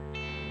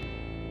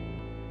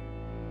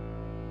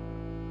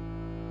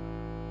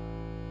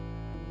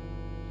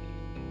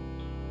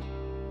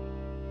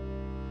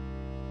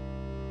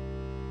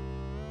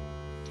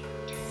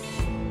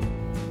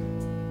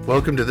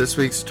Welcome to this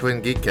week's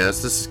Twin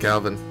Geekcast. This is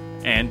Calvin.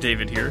 And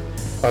David here.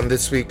 On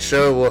this week's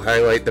show, we'll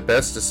highlight the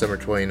best of summer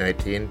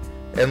 2019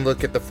 and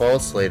look at the fall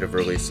slate of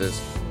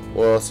releases.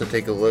 We'll also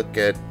take a look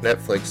at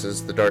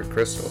Netflix's The Dark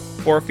Crystal.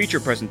 For our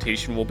feature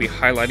presentation, we'll be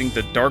highlighting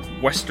the dark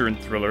western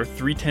thriller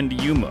 310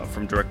 to Yuma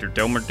from director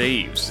Delmer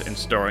Daves and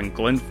starring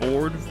Glenn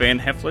Ford, Van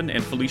Heflin,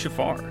 and Felicia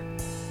Farr.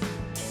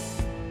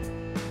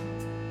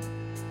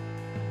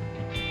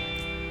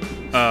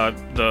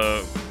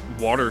 The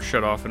water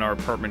shut off in our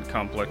apartment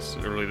complex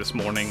early this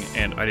morning,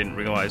 and I didn't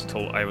realize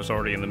till I was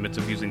already in the midst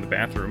of using the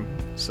bathroom,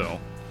 so...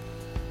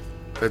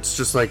 It's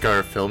just like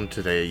our film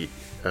today.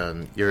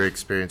 You're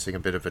experiencing a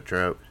bit of a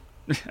drought.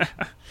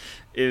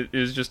 It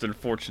is just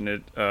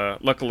unfortunate.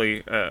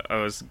 Luckily, I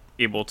was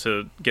able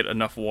to get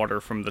enough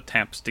water from the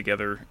taps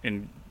together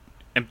in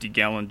empty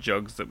gallon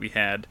jugs that we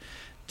had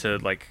to,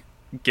 like,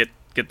 get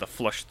the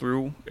flush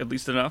through at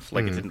least enough.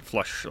 Like, It didn't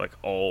flush, like,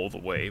 all the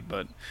way,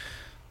 but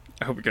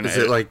I hope you're going to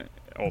edit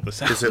all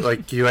this out. Is it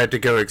like you had to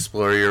go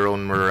explore your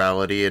own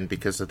morality, and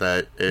because of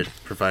that, it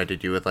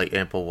provided you with, like,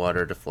 ample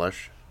water to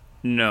flush?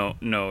 No,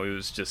 it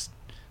was just...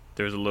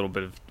 There's a little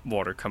bit of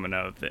water coming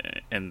out of the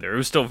end there. It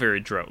was still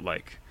very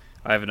drought-like.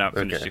 I have not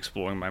finished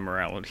exploring my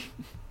morality.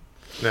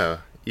 No.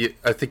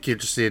 I think you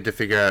just need to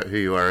figure out who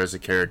you are as a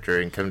character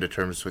and come to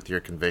terms with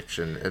your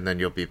conviction, and then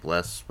you'll be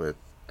blessed with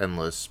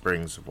endless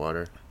springs of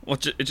water. Well,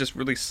 it just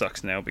really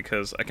sucks now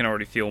because I can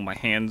already feel my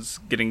hands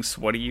getting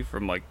sweaty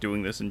from, like,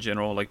 doing this in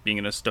general, like being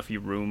in a stuffy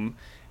room.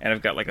 And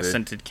I've got, like, a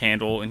scented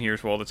candle in here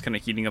as well that's kind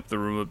of heating up the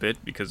room a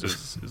bit because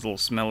it's a little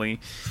smelly.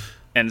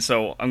 And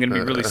so I'm going to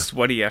be really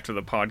sweaty after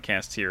the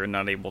podcast here and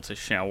not able to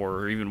shower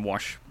or even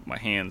wash my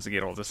hands to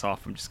get all this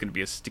off. I'm just going to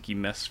be a sticky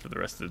mess for the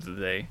rest of the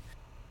day.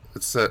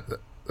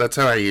 That's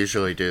how I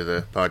usually do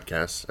the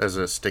podcast, as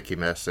a sticky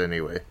mess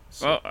anyway.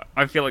 So. Well,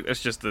 I feel like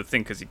that's just the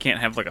thing, because you can't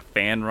have, like, a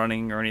fan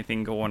running or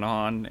anything going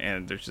on,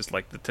 and there's just,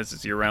 like, the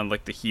tendency around,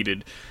 like, the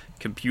heated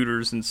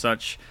computers and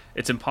such.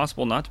 It's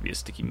impossible not to be a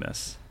sticky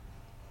mess.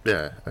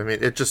 Yeah, I mean,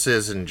 it just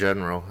is in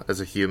general,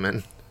 as a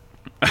human.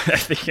 I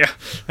think, yeah,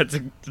 that's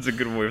a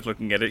good way of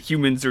looking at it.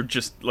 Humans are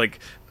just, like,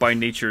 by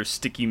nature,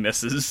 sticky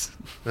messes.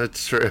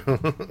 That's true.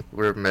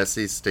 We're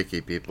messy,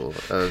 sticky people.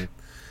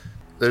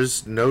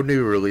 There's no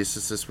new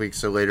releases this week,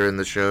 so later in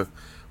the show,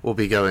 we'll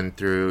be going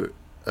through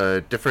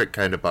a different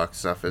kind of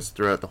box office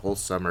throughout the whole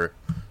summer,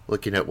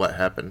 looking at what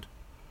happened.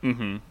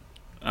 Mm-hmm.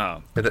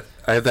 And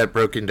I have that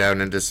broken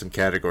down into some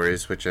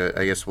categories, which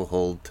I guess we'll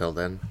hold till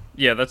then.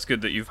 Yeah, that's good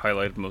that you've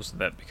highlighted most of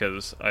that,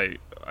 because I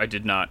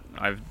did not.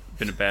 I've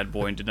been a bad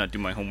boy and did not do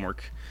my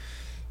homework.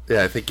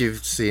 Yeah, I think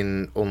you've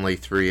seen only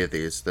 3 of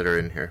these that are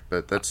in here,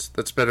 but that's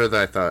better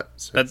than I thought.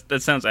 So.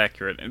 That sounds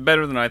accurate, and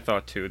better than I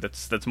thought too.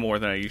 That's more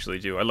than I usually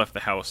do. I left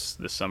the house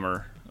this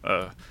summer.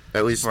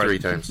 At least 3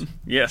 times.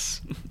 Yes.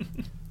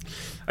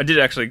 I did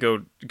actually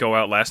go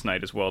out last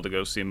night as well to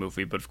go see a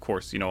movie, but of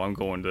course, I'm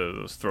going to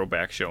those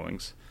throwback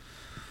showings.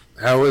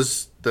 How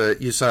was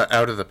you saw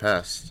Out of the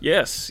Past?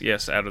 Yes,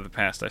 Out of the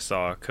Past I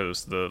saw,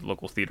 because the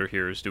local theater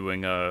here is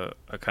doing a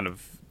kind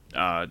of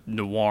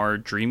noir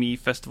dreamy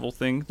festival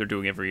thing. They're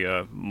doing every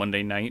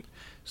Monday night.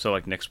 So,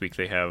 like, next week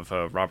they have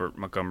Robert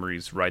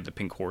Montgomery's Ride the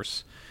Pink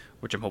Horse,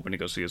 which I'm hoping to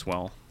go see as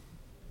well.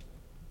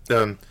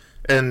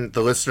 And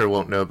the listener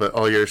won't know, but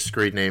all your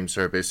screen names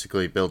are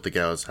basically Build the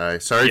Gallows High.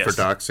 Sorry for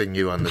doxing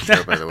you on the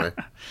show, by the way.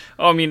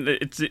 Oh, I mean,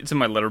 it's in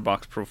my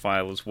Letterboxd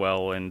profile as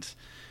well, and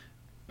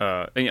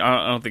I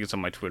don't think it's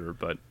on my Twitter,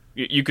 but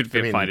you could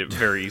find it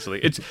very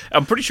easily.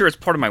 I'm pretty sure it's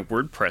part of my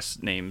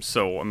WordPress name,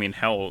 so, I mean,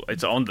 hell,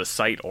 it's on the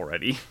site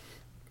already.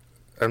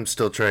 I'm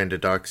still trying to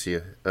dox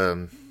you.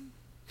 Let's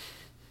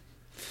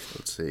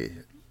see.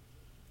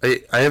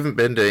 I haven't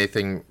been to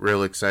anything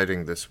real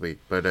exciting this week,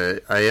 but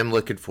I am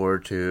looking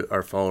forward to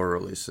our fall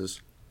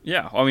releases.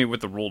 Yeah, I mean,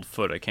 with the rolled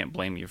foot, I can't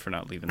blame you for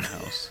not leaving the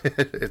house.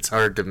 It's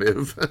hard to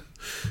move.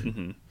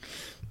 Mm-hmm.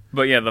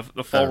 But yeah,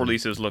 the fall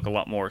releases look a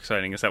lot more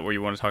exciting. Is that what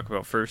you want to talk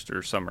about first,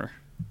 or summer?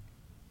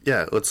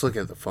 Yeah, let's look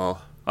at the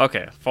fall.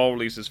 Okay, fall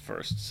releases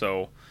first.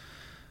 So,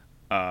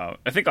 I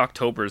think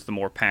October is the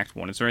more packed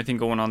one. Is there anything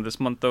going on this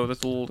month, though,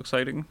 that's a little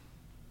exciting?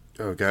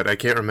 Oh, God, I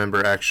can't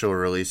remember actual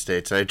release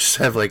dates. I just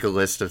have, like, a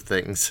list of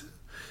things.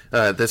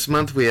 This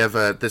month we have,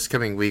 this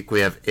coming week, we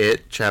have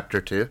It,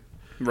 Chapter 2.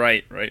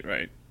 Right.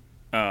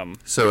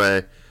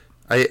 So,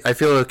 I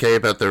feel okay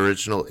about the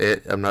original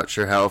It. I'm not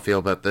sure how I'll feel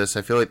about this.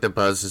 I feel like the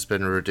buzz has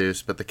been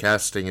reduced, but the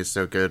casting is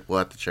so good, we'll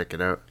have to check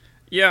it out.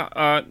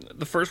 Yeah,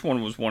 the first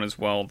one was one as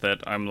well that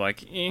I'm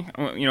like, I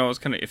was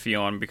kind of iffy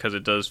on, because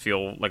it does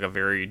feel like a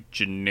very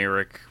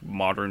generic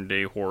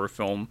modern-day horror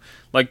film.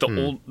 Like the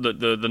old, the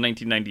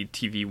 1990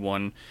 TV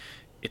one,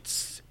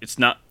 it's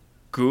not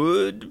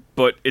good,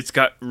 but it's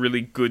got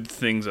really good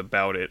things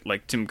about it.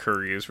 Like, Tim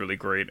Curry is really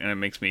great, and it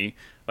makes me,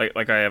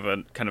 like I have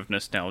a kind of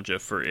nostalgia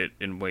for it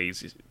in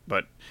ways,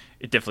 but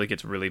it definitely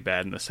gets really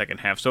bad in the second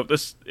half. So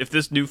if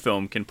this new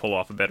film can pull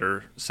off a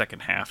better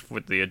second half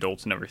with the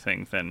adults and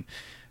everything, then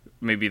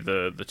maybe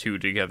the two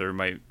together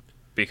might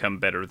become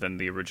better than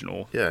the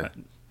original. Yeah,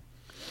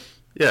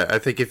 I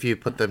think if you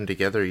put them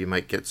together, you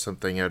might get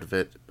something out of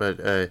it.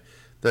 But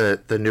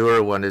The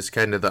newer one is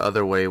kind of the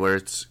other way, where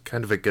it's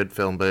kind of a good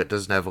film, but it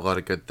doesn't have a lot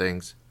of good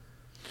things.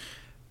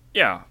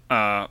 Yeah,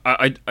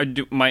 I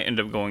do might end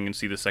up going and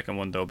see the second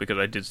one though, because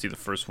I did see the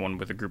first one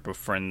with a group of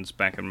friends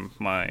back in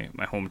my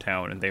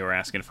hometown, and they were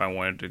asking if I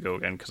wanted to go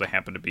again because I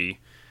happen to be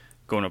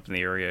going up in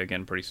the area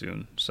again pretty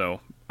soon. So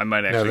I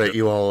might actually.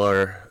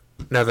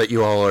 Now that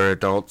you all are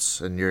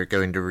adults and you're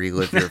going to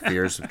relive your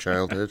fears of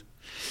childhood.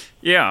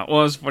 Yeah,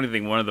 well, it's a funny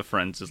thing. One of the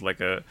friends is like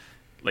a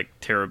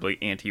terribly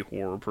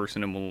anti-horror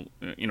person and will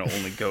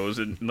only goes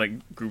in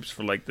like groups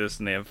for like this,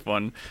 and they have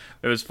fun.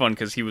 It was fun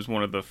because he was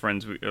one of the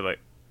friends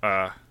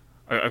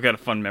I've got a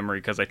fun memory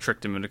because I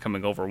tricked him into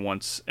coming over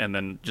once and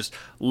then just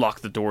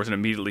locked the doors and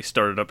immediately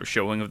started up a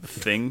showing of The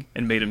Thing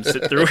and made him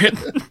sit through it.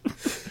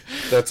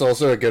 That's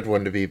also a good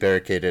one to be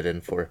barricaded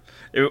in for.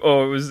 It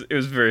was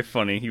very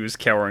funny. He was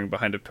cowering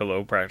behind a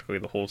pillow practically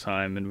the whole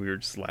time, and we were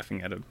just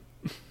laughing at him.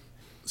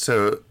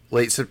 So,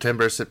 late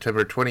September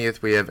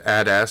 20th, we have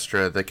Ad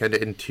Astra, the kind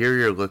of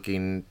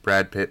interior-looking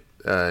Brad Pitt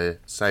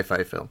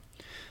sci-fi film.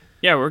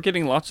 Yeah, we're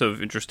getting lots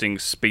of interesting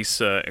space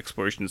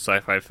exploration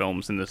sci-fi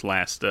films in this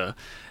last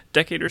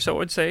decade or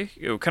so, I'd say.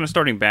 Kind of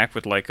starting back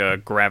with like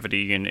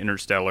Gravity and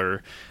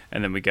Interstellar,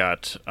 and then we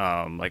got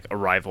like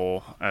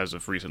Arrival as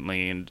of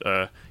recently, and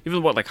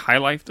even like High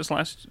Life this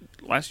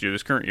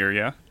this current year,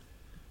 yeah.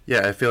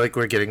 Yeah, I feel like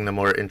we're getting the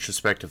more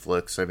introspective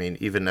looks. I mean,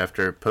 even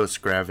after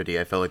Post-Gravity,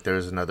 I felt like there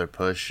was another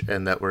push,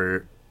 and that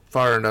we're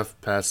far enough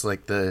past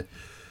like the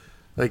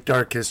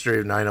dark history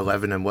of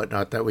 9/11 and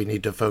whatnot that we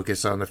need to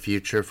focus on the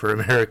future for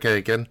America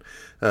again.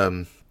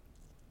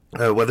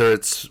 Whether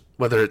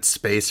it's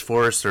Space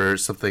Force or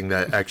something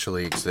that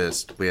actually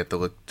exists, we have to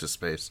look to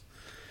space.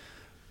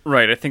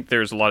 Right, I think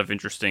there's a lot of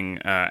interesting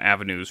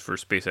avenues for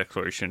space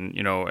exploration.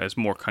 As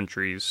more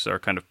countries are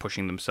kind of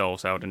pushing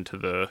themselves out into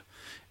the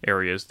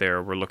areas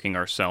there, we're looking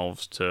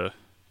ourselves to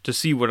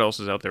see what else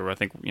is out there. I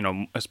think,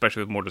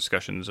 especially with more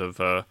discussions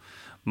of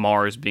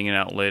Mars being an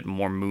outlet,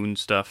 more moon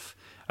stuff.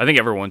 I think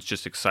everyone's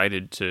just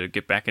excited to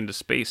get back into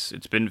space.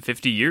 It's been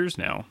 50 years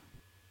now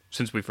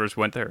since we first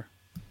went there.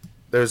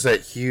 There's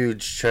that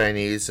huge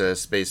Chinese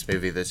space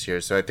movie this year,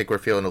 so I think we're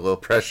feeling a little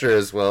pressure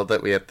as well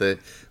that we have to...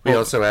 We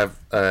also have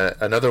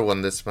another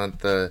one this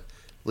month,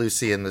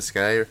 Lucy in the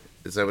Sky.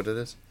 Is that what it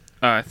is?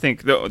 I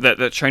think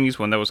that Chinese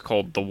one, that was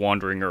called The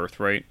Wandering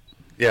Earth, right?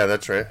 Yeah,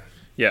 that's right.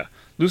 Yeah.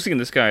 Lucy in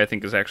the Sky, I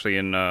think, is actually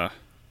in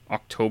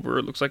October.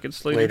 It looks like it's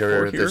slated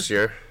later for here. This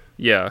year.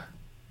 Yeah.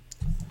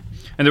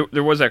 And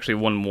there was actually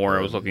one more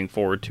I was looking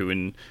forward to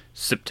in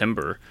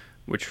September,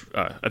 which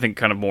I think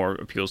kind of more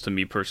appeals to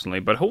me personally.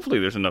 But hopefully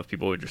there's enough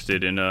people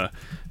interested in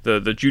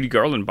the Judy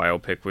Garland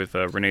biopic with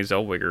Renee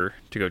Zellweger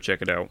to go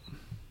check it out.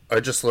 I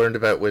just learned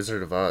about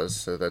Wizard of Oz,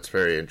 so that's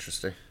very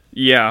interesting.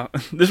 Yeah,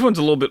 this one's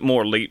a little bit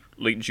more late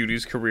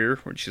Judy's career,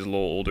 when she's a little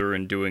older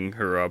and doing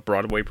her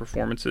Broadway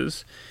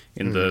performances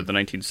in the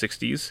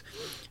 1960s.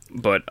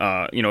 But,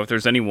 if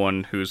there's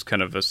anyone who's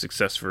kind of a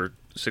successor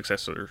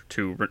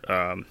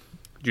to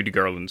Judy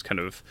Garland's kind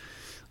of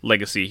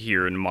legacy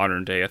here in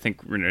modern day, I think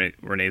Renee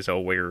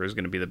Zellweger is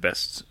going to be the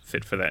best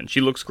fit for that. And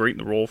she looks great in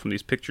the role from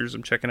these pictures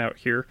I'm checking out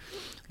here.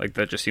 Like,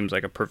 that just seems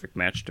like a perfect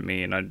match to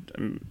me, and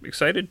I'm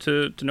excited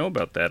to know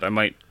about that. I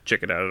might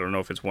check it out. I don't know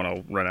if it's one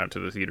I'll run out to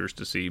the theaters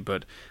to see,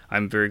 but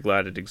I'm very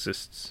glad it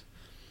exists.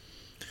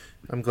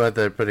 I'm glad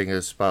they're putting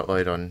a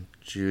spotlight on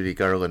Judy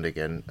Garland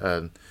again.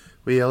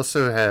 We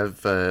also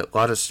have a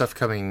lot of stuff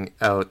coming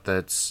out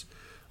that's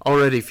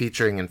already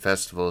featuring in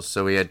festivals.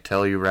 So we had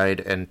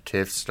Telluride and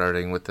TIFF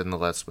starting within the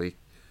last week.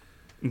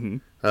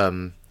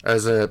 Mm-hmm.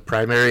 As a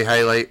primary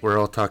highlight, we're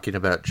all talking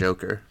about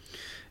Joker.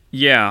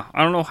 Yeah,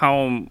 I don't know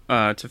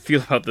how to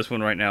feel about this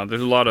one right now.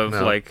 There's a lot of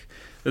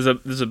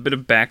there's a bit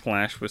of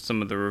backlash with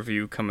some of the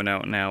review coming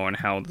out now, and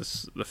how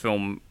the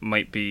film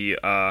might be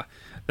the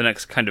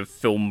next kind of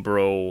film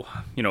bro,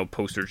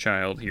 poster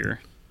child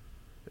here.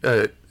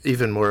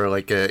 Even more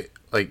like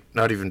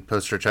not even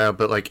poster child,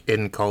 but like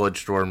in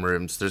college dorm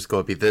rooms, there's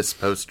going to be this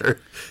poster.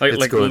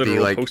 It's going to be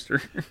like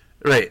poster.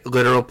 Right,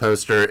 literal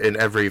poster in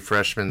every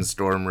freshman's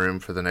dorm room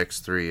for the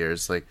next 3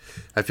 years. Like,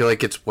 I feel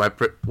like it's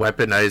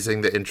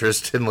weaponizing the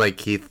interest in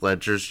like Heath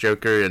Ledger's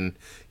Joker and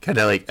kind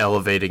of like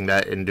elevating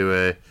that into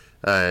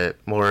a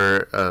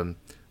more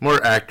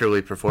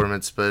actorly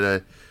performance.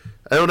 But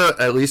I don't know.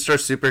 At least our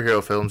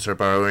superhero films are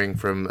borrowing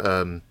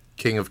from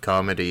King of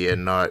Comedy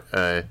and not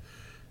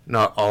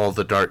all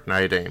the Dark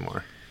Knight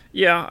anymore.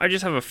 Yeah, I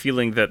just have a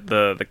feeling that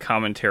the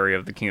commentary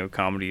of the King of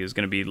Comedy is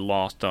going to be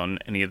lost on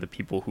any of the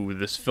people who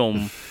this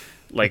film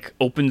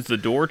opens the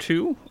door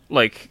to.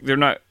 Like, they're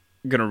not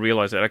going to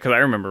realize that, because I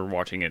remember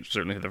watching it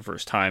certainly for the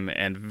first time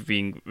and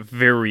being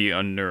very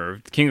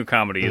unnerved. King of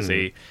Comedy is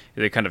a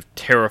kind of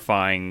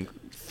terrifying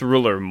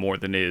thriller more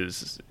than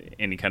is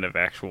any kind of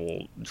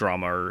actual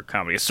drama or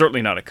comedy. It's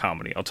certainly not a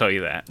comedy, I'll tell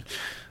you that.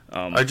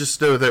 I just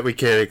know that we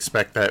can't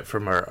expect that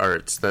from our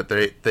arts, that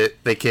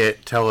they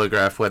can't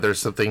telegraph whether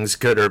something's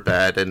good or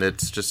bad, and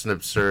it's just an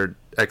absurd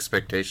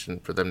expectation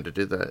for them to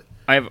do that.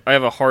 I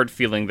have a hard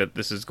feeling that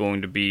this is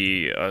going to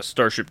be a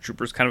Starship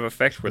Troopers kind of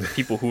effect, where the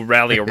people who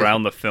rally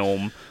around the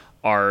film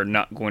are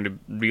not going to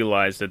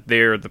realize that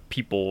they're the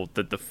people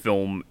that the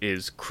film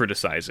is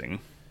criticizing.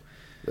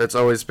 That's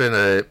always been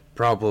a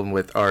problem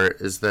with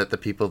art, is that the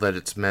people that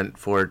it's meant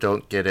for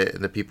don't get it,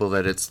 and the people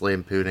that it's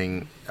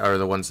lampooning are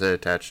the ones that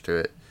attach to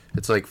it.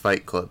 It's like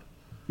Fight Club.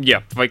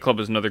 Yeah, Fight Club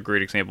is another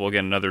great example.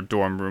 Again, another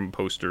dorm room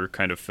poster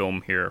kind of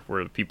film here,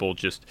 where the people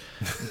just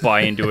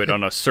buy into it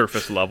on a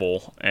surface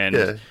level,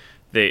 and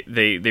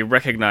they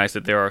recognize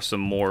that there are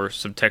some more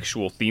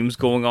subtextual themes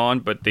going on,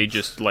 but they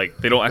just, like,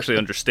 they don't actually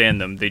understand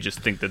them. They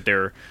just think that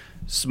they're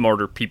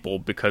smarter people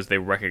because they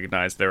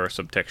recognize there are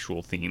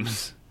subtextual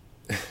themes.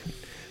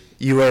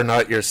 You are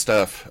not your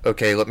stuff.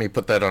 Okay, let me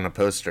put that on a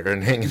poster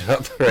and hang it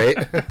up,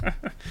 right?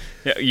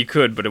 Yeah, you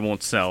could, but it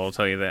won't sell, I'll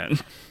tell you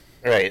that.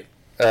 Right.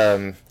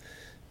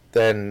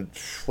 Then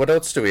what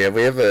else do we have?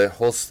 We have a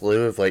whole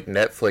slew of like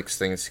Netflix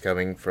things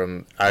coming,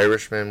 from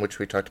Irishman, which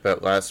we talked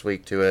about last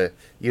week, to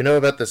you know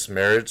about this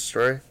Marriage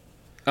Story?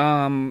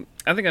 I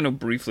think I know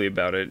briefly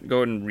about it. Go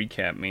ahead and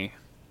recap me.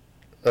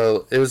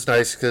 Oh, it was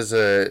nice because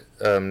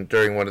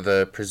during one of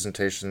the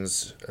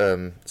presentations,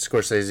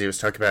 Scorsese was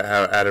talking about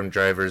how Adam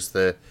Driver's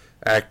the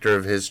actor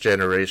of his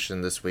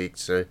generation this week.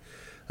 So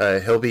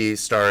he'll be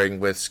starring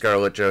with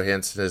Scarlett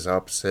Johansson as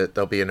opposite.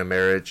 They'll be in a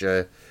marriage,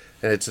 and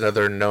it's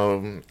another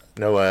Noah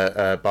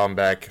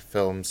Baumbach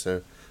film.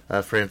 So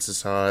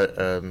Francis Ha,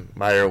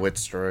 Meyerowitz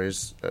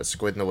stories,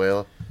 Squid and the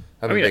Whale.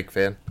 I'm a big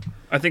fan.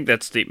 I think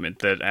that statement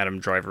that Adam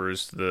Driver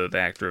is the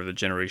actor of the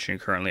generation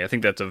currently, I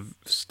think that's a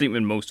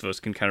statement most of us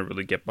can kind of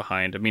really get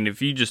behind. I mean,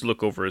 if you just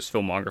look over his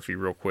filmography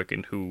real quick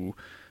and who,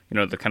 you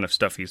know, the kind of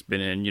stuff he's been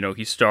in, you know,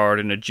 he starred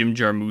in a Jim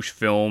Jarmusch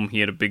film.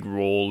 He had a big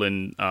role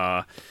in,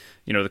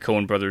 you know, the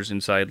Coen brothers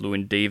inside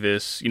Llewyn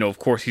Davis. You know, of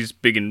course, he's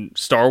big in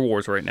Star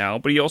Wars right now,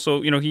 but he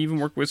also, you know, he even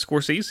worked with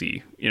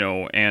Scorsese, you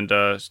know, and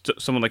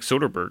someone like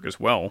Soderbergh as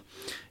well.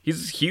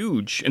 He's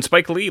huge. And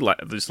Spike Lee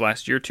this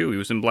last year, too. He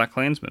was in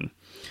BlacKkKlansman.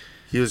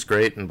 He was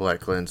great in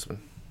BlacKkKlansman.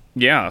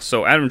 Yeah,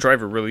 so Adam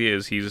Driver really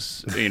is.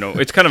 He's, you know,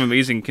 it's kind of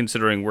amazing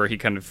considering where he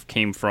kind of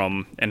came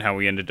from and how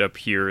he ended up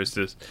here as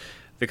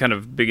the kind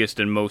of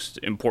biggest and most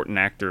important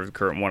actor of the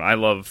current one. I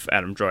love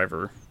Adam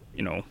Driver,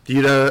 you know. Do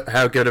you know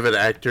how good of an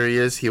actor he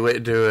is? He went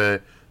into a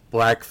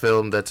black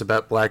film that's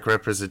about black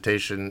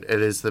representation. It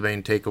is the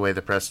main takeaway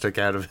the press took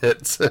out of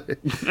it. So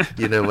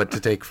you know what to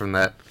take from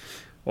that.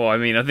 Well, I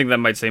mean, I think that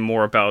might say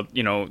more about,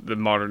 you know, the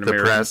modern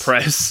American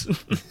press.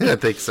 I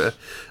think so.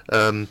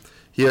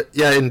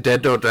 In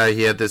Dead Don't Die,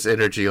 he had this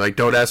energy, like,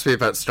 don't ask me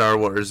about Star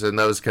Wars, and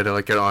that was kind of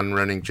like an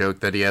on-running joke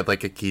that he had,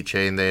 like, a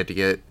keychain they had to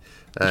get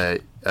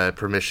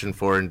permission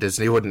for, and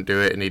Disney wouldn't do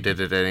it, and he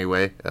did it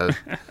anyway.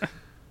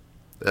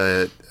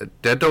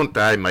 Dead Don't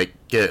Die might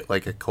get,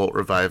 like, a cult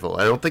revival.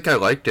 I don't think I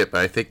liked it,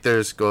 but I think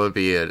there's going to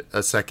be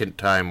a second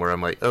time where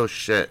I'm like, oh,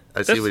 shit,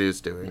 I see what he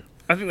was doing.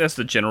 I think that's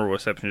the general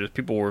reception. Just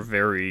people were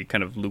very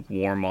kind of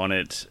lukewarm on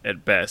it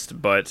at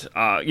best. But,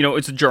 you know,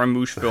 it's a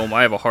Jarmusch film.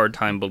 I have a hard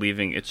time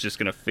believing it's just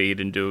going to fade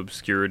into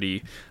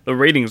obscurity. The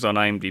ratings on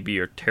IMDb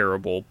are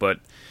terrible,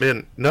 but...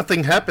 Man,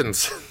 nothing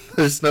happens.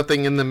 There's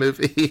nothing in the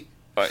movie.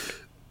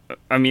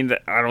 I mean,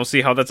 I don't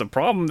see how that's a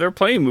problem. They're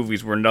playing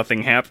movies where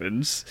nothing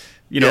happens.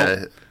 You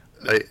know?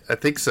 Yeah, I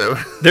think so.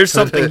 There's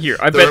something here.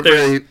 I bet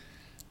there's...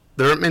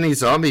 There aren't many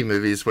zombie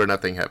movies where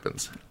nothing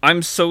happens.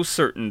 I'm so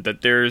certain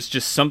that there's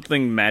just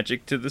something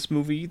magic to this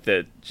movie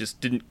that just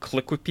didn't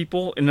click with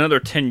people. In another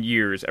 10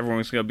 years,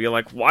 everyone's going to be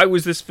like, why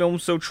was this film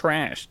so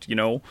trashed, you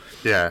know?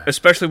 Yeah.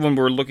 Especially when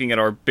we're looking at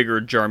our bigger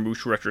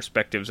Jarmusch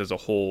retrospectives as a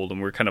whole,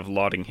 and we're kind of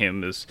lauding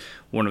him as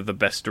one of the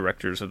best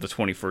directors of the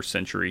 21st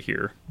century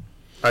here.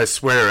 I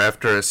swear,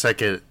 after a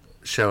second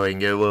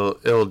showing,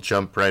 it'll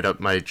jump right up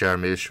my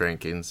Jarmusch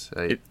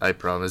rankings. I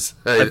promise.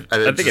 I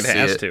think it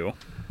has to.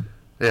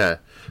 Yeah.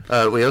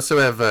 We also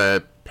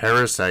have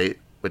Parasite,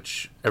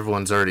 which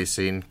everyone's already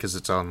seen because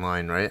it's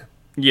online, right?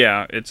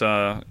 Yeah, it's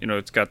you know,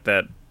 it's got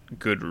that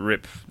good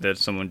rip that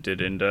someone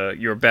did, and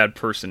you're a bad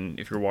person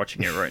if you're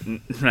watching it right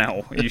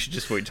now. You should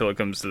just wait till it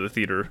comes to the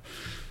theater.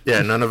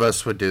 Yeah, none of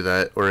us would do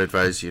that or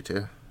advise you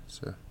to.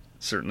 So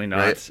certainly not.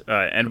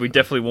 Right? And we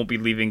definitely won't be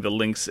leaving the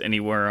links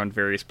anywhere on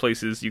various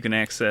places you can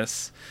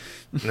access.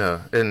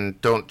 No, and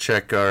don't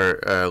check our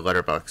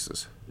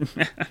letterboxes.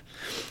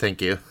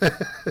 Thank you.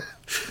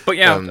 But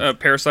yeah,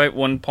 Parasite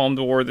won Palme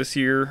d'Or this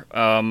year.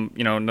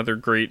 You know, another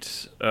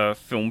great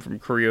film from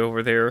Korea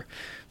over there.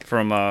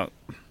 From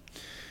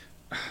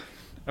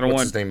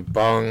What's his name?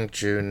 Bong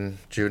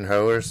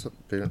Joon-ho or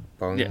something?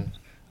 Bong. Yeah.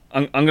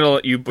 I'm gonna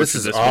let you butcher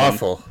this one.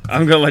 Awful.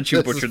 I'm gonna let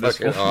you butcher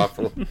this one.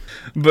 Awful.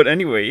 But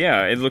anyway,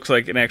 yeah, it looks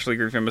like an actually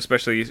great film,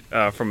 especially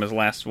from his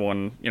last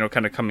one. You know,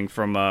 kind of coming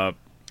from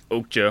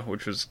Okja,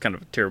 which was kind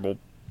of a terrible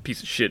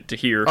piece of shit to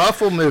hear.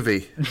 Awful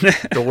movie.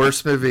 The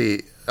worst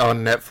movie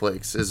on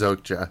Netflix is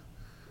Okja.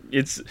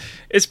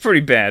 It's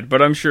pretty bad,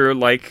 but I'm sure,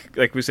 like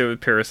we said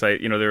with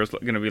Parasite, you know, there's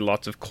going to be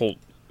lots of cult,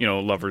 you know,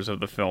 lovers of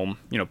the film,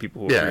 you know,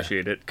 people who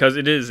appreciate it, because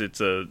it's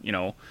a, you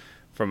know,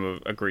 from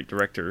a great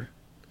director.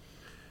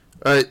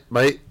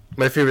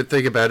 My favorite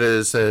thing about it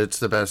is that it's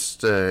the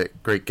best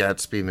Great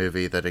Gatsby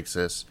movie that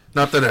exists.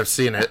 Not that I've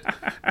seen it,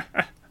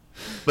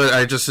 but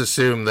I just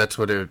assume that's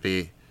what it would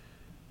be.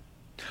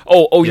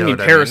 Oh, you know mean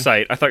what I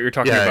Parasite? I thought you were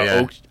talking Yeah, about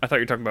yeah. Oak. I thought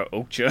you were talking about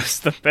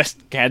Okja, the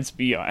best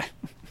Gatsby.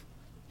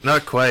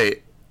 Not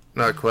quite,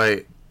 not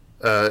quite.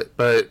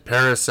 But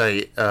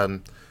Parasite,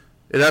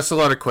 it asks a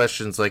lot of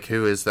questions like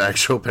who is the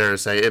actual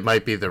parasite? It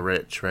might be the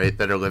rich, right,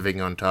 that are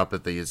living on top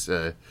of these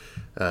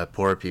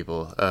poor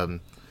people.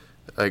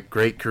 A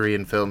great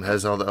Korean film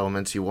has all the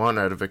elements you want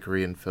out of a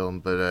Korean film,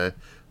 but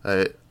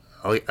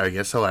I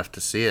guess I'll have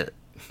to see it.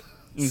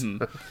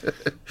 Mm-hmm.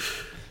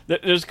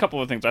 There's a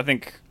couple of things. I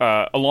think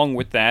along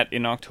with that,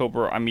 in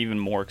October, I'm even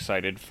more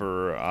excited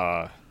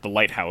for The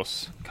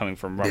Lighthouse coming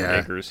from Robert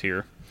Eggers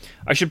here.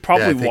 I should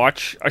probably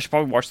watch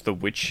The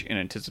Witch in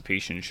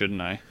anticipation,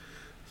 shouldn't I?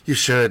 You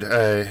should.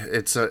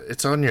 It's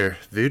on your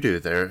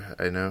Vudu there.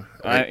 I know.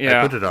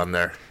 I put it on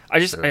there. I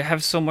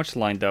have so much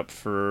lined up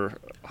for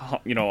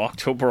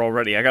October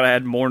already. I gotta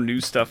add more new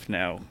stuff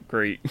now.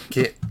 Great.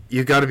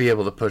 You got to be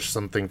able to push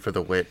something for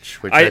The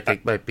Witch, which I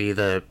think might be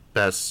the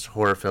best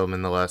horror film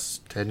in the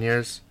last 10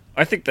 years.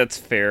 I think that's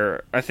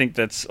fair. I think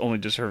that's only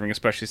deserving,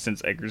 especially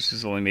since Eggers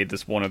has only made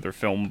this one other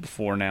film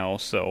before now.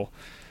 So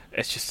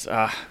it's just,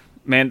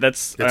 man,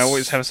 I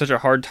always have such a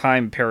hard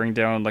time paring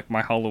down like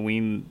my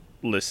Halloween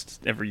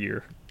list every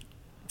year.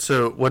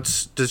 So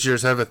does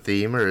yours have a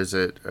theme, or is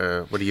it,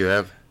 what do you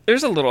have?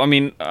 There's a little, I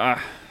mean,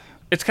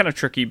 it's kind of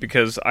tricky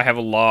because I have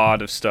a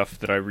lot of stuff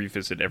that I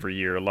revisit every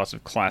year, lots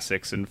of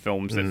classics and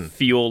films that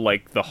feel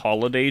like the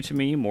holiday to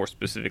me, more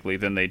specifically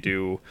than they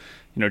do,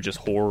 just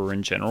horror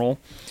in general.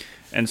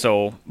 And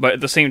so, but at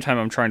the same time,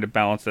 I'm trying to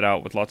balance it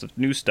out with lots of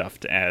new stuff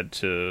to add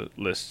to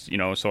lists,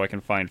 so I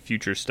can find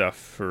future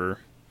stuff to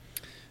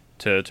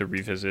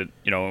revisit.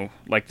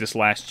 Like this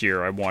last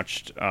year, I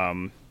watched,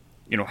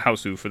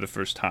 Hausu for the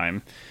first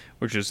time,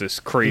 which is this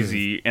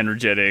crazy,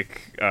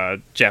 energetic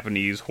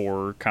Japanese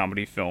horror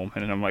comedy film.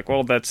 And I'm like,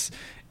 well, that's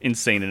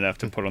insane enough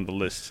to put on the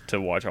list to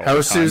watch all the time.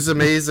 Hausu's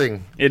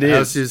amazing. It is.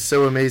 Hausu's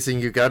so amazing,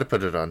 you got to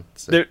put it on.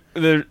 So.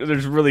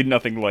 There's really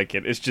nothing like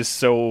it. It's just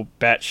so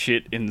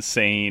batshit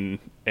insane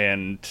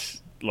and,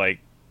 like,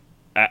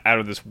 out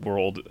of this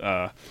world.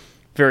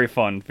 Very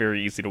fun,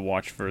 very easy to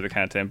watch for the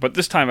content. But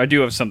this time I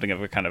do have something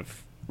of a kind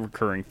of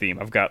recurring theme.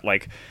 I've got,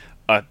 like,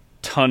 a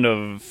ton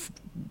of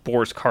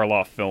Boris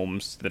Karloff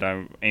films that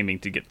I'm aiming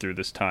to get through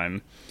this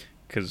time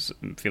because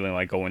I'm feeling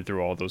like going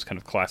through all those kind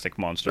of classic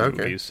monster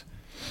movies.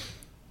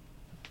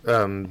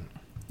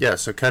 Yeah,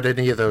 so cut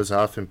any of those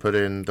off and put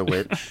in The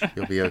Witch.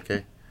 You'll be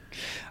okay.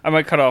 I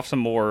might cut off some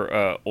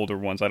more older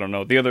ones. I don't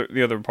know. The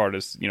other part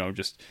is,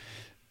 just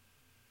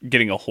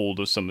getting a hold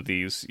of some of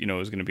these,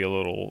 is going to be a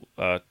little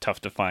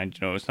tough to find.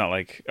 It's not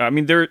like, I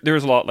mean,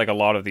 there's a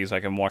lot of these I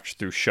can watch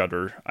through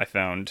Shudder. I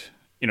found,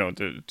 it's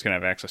going to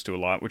have access to a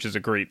lot, which is a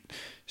great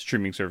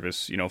streaming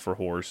service, for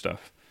horror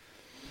stuff.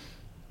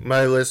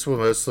 My list will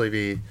mostly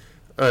be,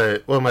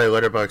 my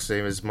letterbox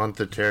name is Month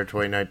of Terror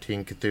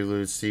 2019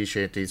 Cthulhu's Sea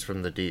Shanties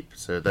from the Deep,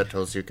 so that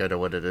tells you kind of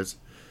what it is.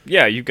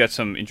 Yeah, you've got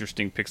some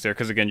interesting picks there,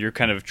 because again, you're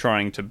kind of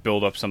trying to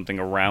build up something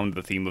around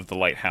the theme of the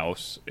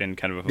lighthouse and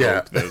kind of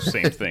evoke those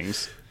same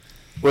things.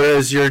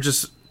 Whereas you're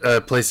just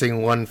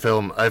placing one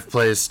film. I've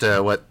placed,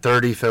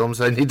 30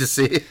 films I need to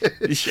see?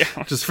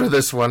 Yeah. Just for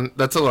this one.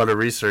 That's a lot of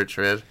research,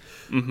 man.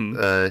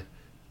 Mm-hmm.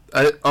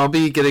 I'll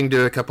be getting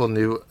to a couple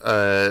new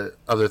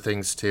other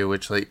things, too,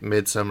 which, like,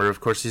 Midsummer,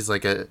 of course, he's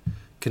like a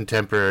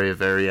contemporary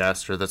of Ari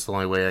Aster. That's the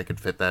only way I could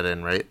fit that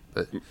in, right?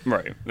 But,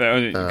 right.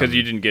 Because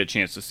you didn't get a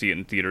chance to see it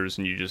in theaters,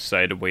 and you just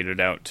decided to wait it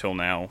out till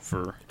now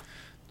for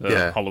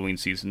the Halloween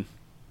season.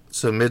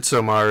 So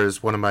Midsommar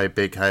is one of my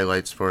big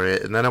highlights for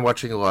it. And then I'm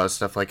watching a lot of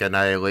stuff like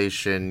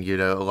Annihilation,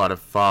 a lot of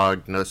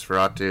Fog,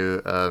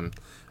 Nosferatu,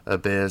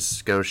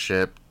 Abyss, Ghost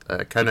Ship,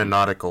 kind of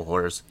nautical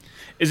horrors.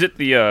 Is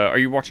it are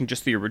you watching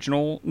just the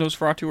original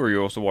Nosferatu, or are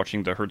you also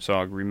watching the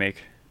Herzog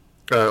remake?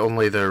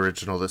 Only the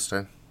original this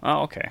time.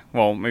 Oh, okay.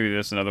 Well, maybe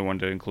that's another one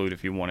to include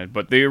if you wanted.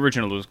 But the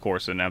original is, of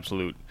course, an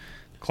absolute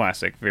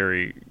classic,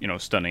 very,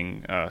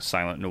 stunning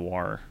silent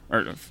noir.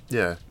 Or,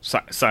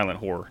 silent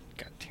horror.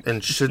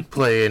 And should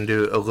play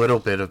into a little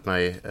bit of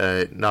my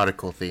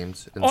nautical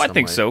themes. I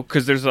think so,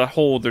 because there's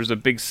a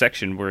big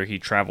section where he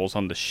travels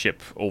on the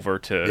ship over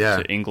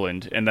to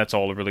England, and that's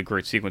all a really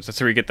great sequence.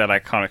 That's where you get that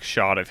iconic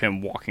shot of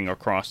him walking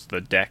across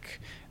the deck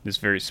in this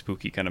very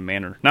spooky kind of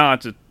manner.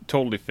 It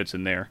totally fits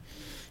in there.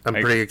 I'm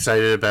pretty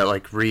excited about,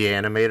 like,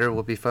 Reanimator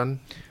will be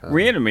fun.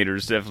 Reanimator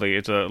is definitely,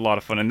 it's a lot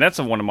of fun, and that's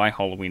one of my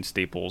Halloween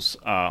staples.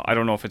 I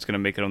don't know if it's going to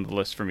make it on the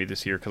list for me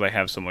this year because I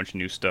have so much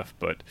new stuff,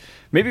 but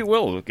maybe it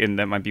will, and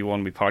that might be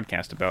one we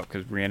podcast about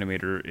because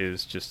Reanimator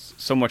is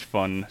just so much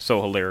fun,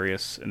 so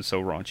hilarious, and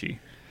so raunchy.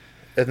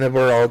 And then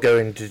we're all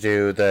going to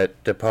do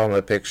that De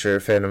Palma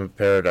picture, Phantom of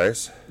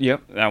Paradise.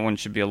 Yep, that one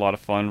should be a lot of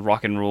fun.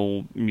 Rock and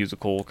roll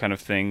musical kind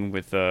of thing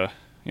with,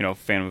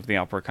 Phantom of the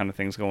Opera kind of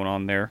things going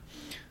on there.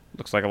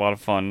 Looks like a lot of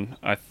fun.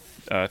 I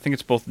think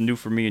it's both new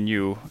for me and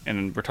you,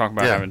 and we're talking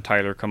about having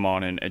Tyler come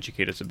on and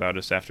educate us about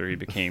us after he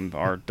became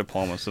our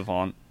diploma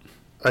savant.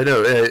 I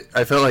know.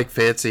 I felt like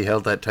Fancy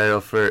held that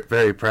title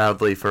very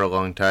proudly for a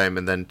long time,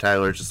 and then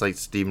Tyler just like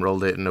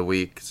steamrolled it in a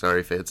week.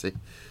 Sorry, Fancy.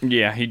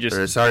 Yeah, he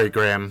just. Sorry,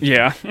 Graham.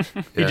 Yeah,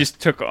 he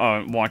just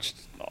watched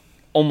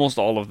almost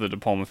all of the De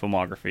Palma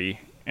filmography,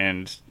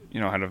 and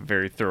had a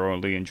very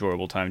thoroughly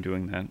enjoyable time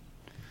doing that.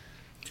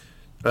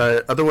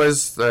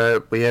 Otherwise,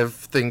 we have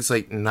things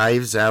like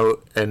Knives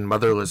Out and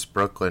Motherless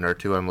Brooklyn are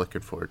two I'm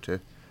looking forward to.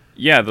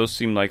 Yeah, those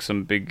seem like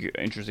some big,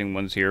 interesting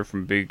ones here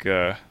from big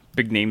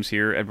names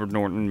here. Edward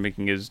Norton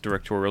making his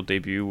directorial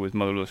debut with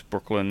Motherless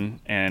Brooklyn,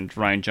 and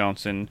Rian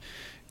Johnson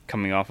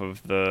coming off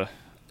of the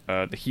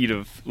heat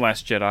of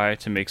Last Jedi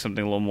to make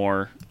something a little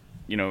more,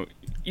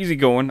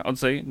 easygoing, I'd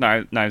say.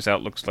 Knives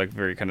Out looks like a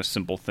very kind of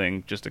simple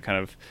thing, just a kind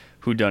of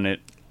whodunit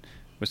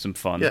with some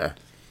fun. Yeah,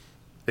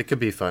 it could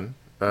be fun.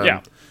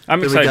 Yeah,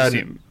 I'm excited to see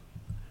him.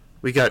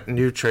 We got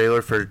new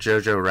trailer for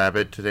Jojo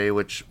Rabbit today,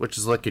 which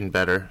is looking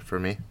better for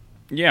me.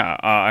 Yeah,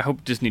 I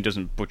hope Disney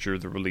doesn't butcher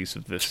the release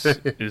of this,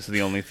 is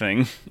the only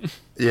thing.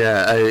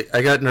 Yeah,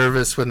 I got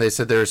nervous when they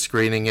said they were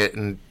screening it,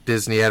 and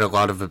Disney had a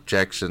lot of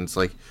objections.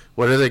 Like,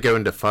 what are they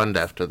going to fund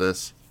after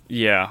this?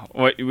 Yeah,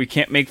 what, we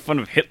can't make fun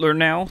of Hitler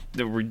now?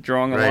 That we're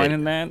drawing a line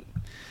in that?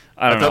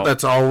 I thought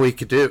that's all we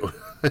could do.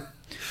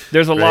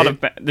 There's a lot of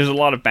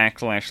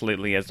backlash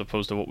lately as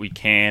opposed to what we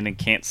can and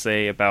can't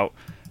say about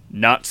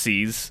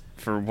Nazis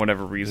for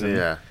whatever reason.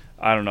 Yeah.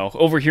 I don't know.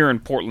 Over here in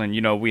Portland,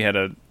 we had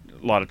a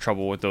lot of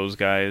trouble with those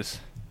guys.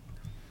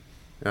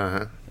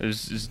 Uh-huh.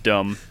 It's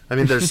dumb. I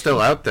mean, they're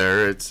still out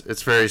there.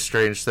 It's very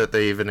strange that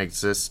they even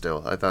exist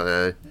still. I thought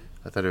it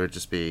would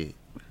just be,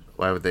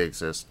 why would they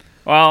exist?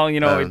 Well,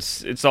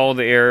 it's all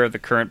the air of the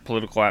current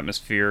political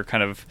atmosphere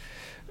kind of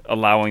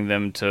allowing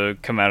them to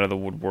come out of the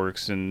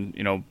woodworks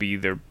and be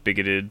their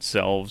bigoted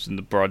selves in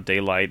the broad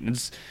daylight.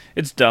 And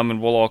it's dumb,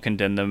 and we'll all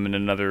condemn them in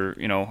another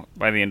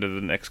by the end of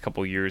the next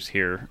couple years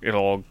here,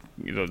 it'll all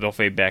they'll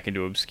fade back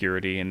into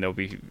obscurity, and they'll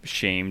be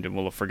shamed, and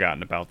we'll have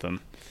forgotten about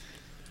them.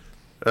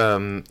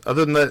 Other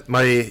than that,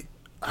 my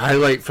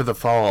highlight for the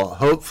fall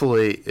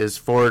hopefully is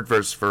Ford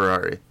versus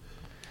Ferrari.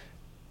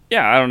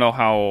 Yeah, I don't know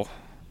how.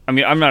 I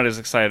mean, I'm not as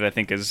excited, I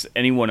think, as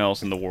anyone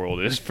else in the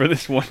world is for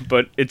this one,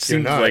 but it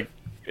seems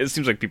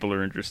like people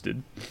are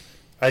interested.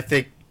 I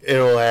think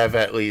it'll have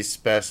at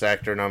least Best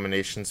Actor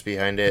nominations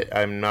behind it.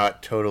 I'm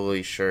not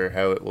totally sure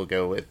how it will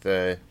go with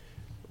the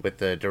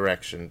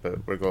direction,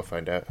 but we're going to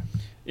find out.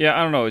 Yeah,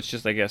 I don't know. It's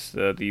just, I guess,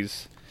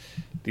 these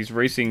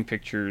racing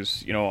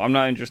pictures, I'm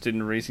not interested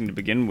in racing to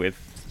begin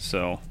with,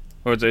 so...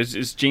 Or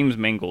it's James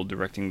Mangold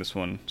directing this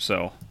one,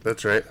 so...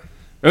 That's right.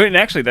 I mean,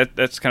 actually,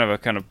 that's kind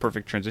of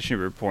perfect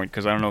transition point,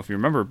 because I don't know if you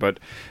remember, but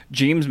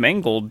James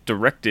Mangold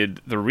directed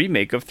the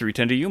remake of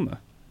 3:10 to Yuma.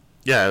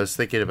 Yeah, I was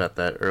thinking about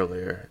that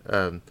earlier.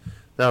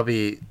 That'll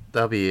be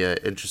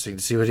interesting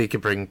to see what he can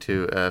bring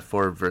to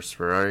Ford versus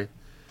Ferrari.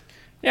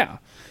 Yeah.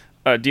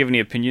 Do you have any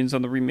opinions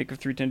on the remake of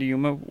 3:10 to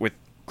Yuma with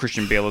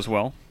Christian Bale as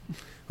well?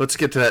 Let's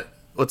get to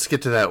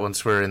that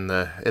once we're in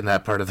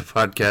that part of the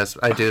podcast.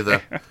 I do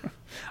though.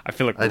 I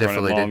feel like we're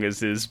running long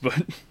as is,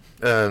 but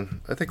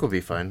I think we'll be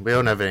fine. We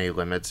don't have any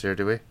limits here,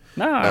 do we?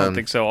 No, I don't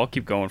think so. I'll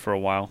keep going for a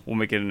while. We'll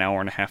make it an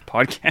hour and a half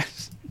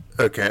podcast.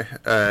 Okay.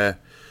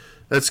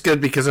 That's good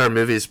because our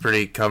movie is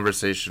pretty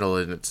conversational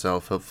in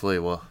itself. Hopefully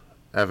we'll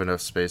have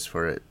enough space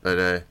for it.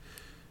 But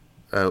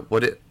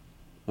what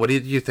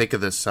did you think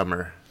of this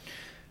summer?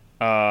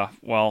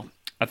 Well,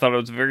 I thought it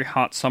was a very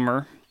hot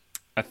summer.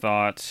 I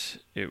thought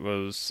it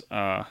was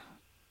a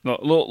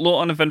little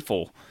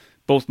uneventful,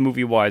 both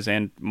movie-wise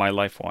and my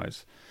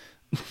life-wise.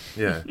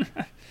 Yeah.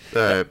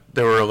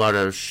 There were a lot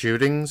of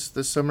shootings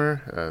this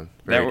summer.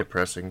 Very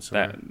depressing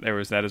summer. There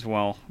was that as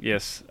well,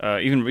 yes.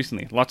 Even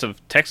recently. Lots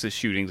of Texas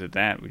shootings at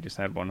that. We just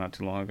had one not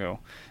too long ago.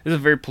 This is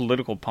a very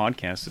political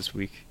podcast this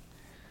week.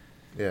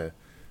 Yeah.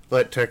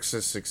 Let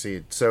Texas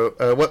succeed. So,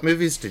 what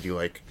movies did you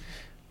like?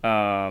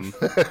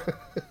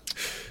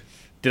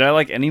 Did I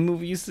like any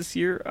movies this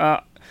year?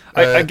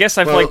 I guess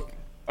I've liked...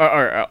 All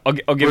right,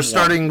 I'll give We're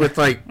starting with,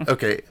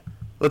 okay...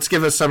 Let's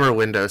give a summer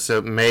window,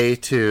 so May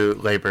to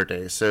Labor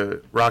Day. So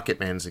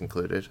Rocketman's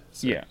included.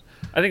 So. Yeah,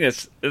 I think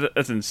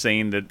that's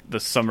insane that the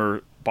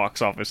summer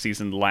box office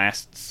season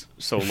lasts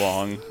so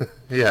long.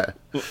 Yeah,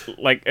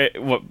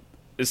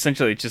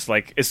 essentially it's just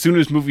like as soon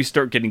as movies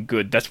start getting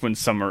good, that's when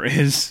summer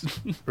is.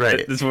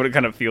 Right. That's what it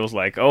kind of feels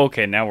like. Oh,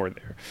 okay, now we're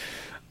there.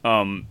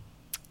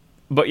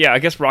 But yeah, I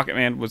guess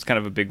Rocketman was kind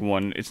of a big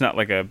one. It's not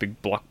like a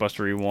big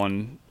blockbustery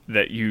one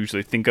that you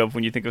usually think of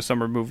when you think of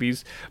summer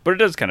movies, but it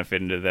does kind of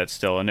fit into that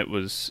still, and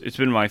it's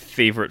been my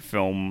favorite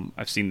film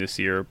I've seen this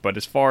year. But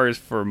as far as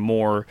for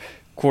more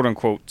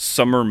quote-unquote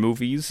summer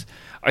movies,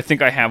 I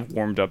think I have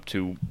warmed up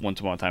to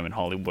Once Upon a Time in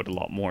Hollywood a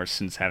lot more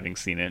since having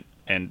seen it,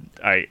 and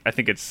I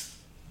think it's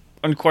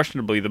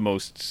unquestionably the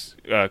most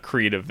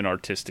creative and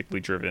artistically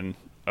driven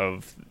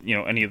of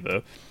any of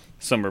the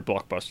summer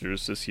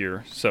blockbusters this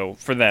year. So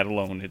for that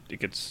alone, it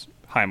gets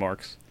high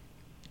marks.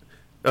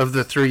 Of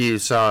the three you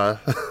saw,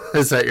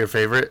 is that your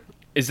favorite?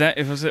 Was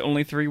it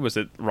only three? Was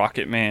it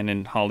Rocketman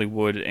and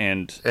Hollywood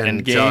and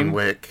Endgame? John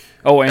Wick.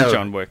 Oh, and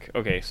John Wick.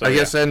 Okay, so I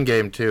guess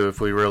Endgame too,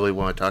 if we really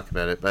want to talk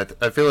about it. But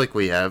I feel like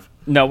we have.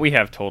 No, we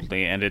have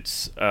totally, and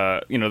it's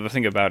the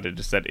thing about it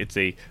is that it's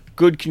a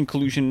good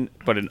conclusion,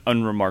 but an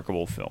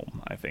unremarkable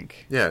film, I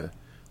think. Yeah,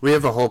 we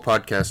have a whole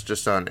podcast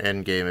just on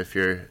Endgame if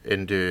you're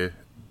into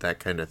that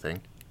kind of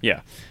thing.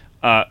 Yeah.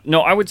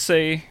 No, I would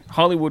say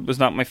Hollywood was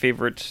not my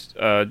favorite.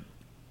 I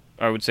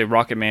would say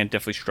Rocket Man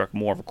definitely struck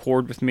more of a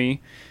chord with me.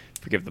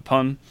 Forgive the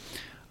pun.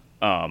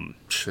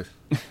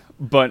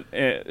 But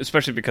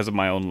especially because of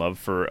my own love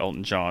for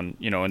Elton John,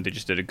 and they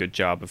just did a good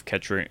job of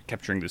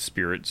capturing the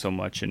spirit so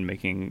much and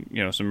making,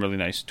 some really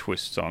nice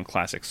twists on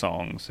classic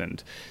songs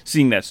and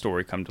seeing that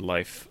story come to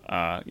life.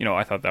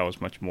 I thought that was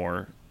much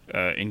more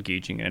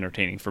engaging and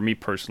entertaining for me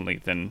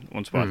personally than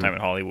Once Upon a Time in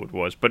Hollywood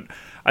was. But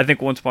I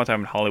think Once Upon a Time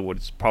in Hollywood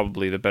is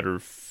probably the better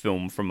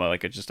film from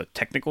just a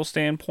technical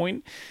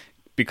standpoint,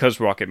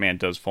 because Rocket Man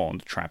does fall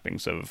into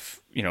trappings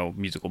of,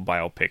 musical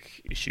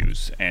biopic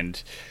issues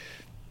and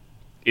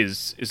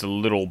is a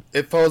little...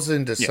 It falls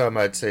into some,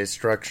 I'd say,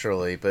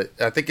 structurally, but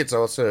I think it's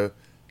also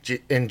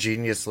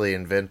ingeniously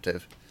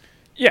inventive.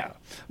 Yeah,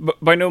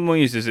 but by no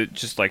means is it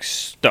just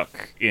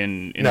stuck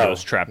in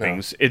those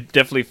trappings. No. It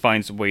definitely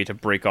finds a way to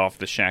break off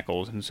the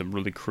shackles in some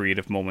really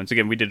creative moments.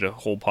 Again, we did a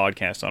whole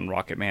podcast on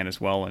Rocket Man as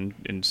well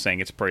and sang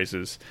its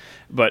praises.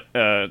 But,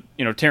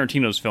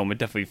 Tarantino's film, it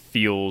definitely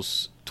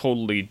feels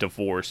totally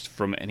divorced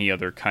from any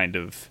other kind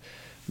of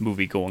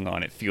movie going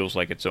on. It feels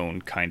like its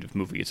own kind of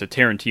movie. It's a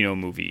Tarantino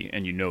movie,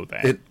 and you know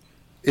that.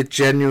 It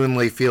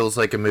genuinely feels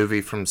like a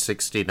movie from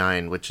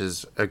 '69, which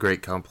is a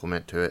great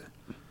compliment to it.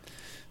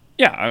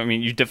 Yeah, I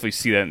mean, you definitely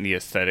see that in the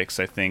aesthetics,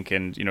 I think,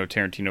 and,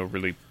 Tarantino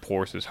really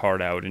pours his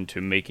heart out into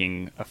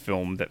making a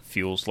film that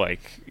feels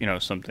like,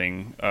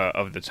 something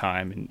of the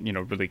time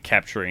and, really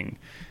capturing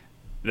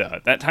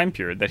that time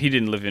period that he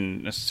didn't live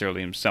in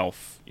necessarily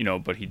himself,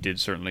 but he did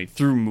certainly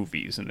through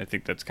movies, and I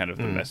think that's kind of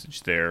the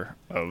message there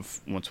of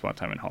Once Upon a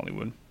Time in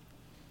Hollywood.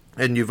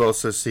 And you've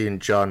also seen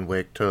John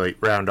Wick to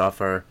round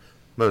off our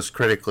most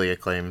critically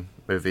acclaimed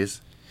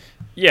movies.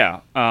 Yeah,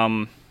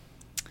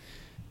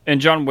 and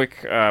John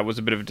Wick was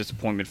a bit of a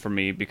disappointment for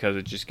me because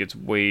it just gets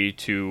way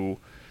too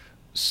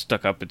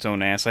stuck up its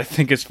own ass, I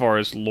think, as far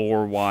as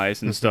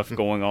lore-wise and stuff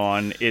going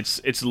on.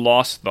 It's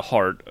lost the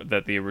heart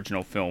that the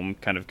original film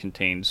kind of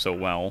contained so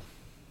well.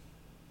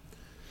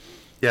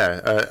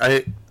 Yeah,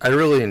 I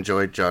really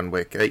enjoyed John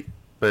Wick,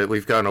 but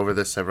we've gone over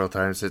this several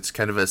times. It's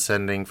kind of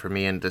ascending for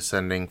me and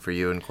descending for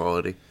you in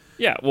quality.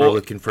 Yeah, well, we're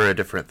looking for a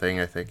different thing,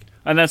 I think.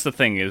 And that's the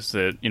thing, is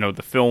that,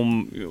 the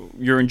film,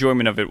 your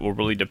enjoyment of it will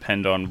really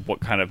depend on what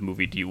kind of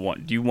movie do you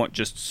want. Do you want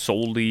just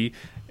solely,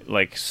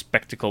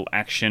 spectacle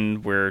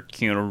action where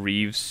Keanu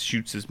Reeves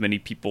shoots as many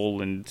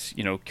people and,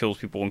 kills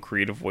people in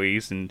creative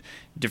ways and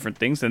different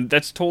things? Then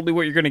that's totally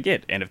what you're going to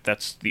get. And if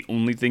that's the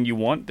only thing you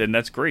want, then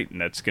that's great. And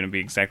that's going to be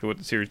exactly what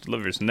the series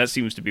delivers. And that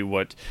seems to be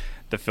what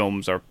the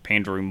films are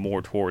pandering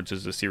more towards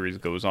as the series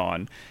goes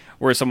on.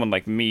 Whereas someone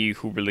like me,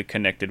 who really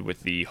connected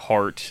with the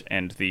heart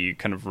and the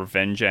kind of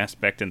revenge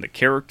aspect and the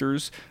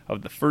characters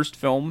of the first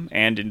film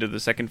and into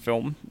the second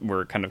film,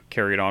 were kind of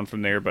carried on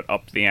from there, but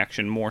upped the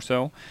action more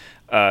so,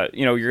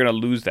 you're going to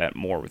lose that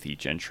more with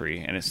each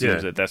entry. And it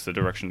seems that that's the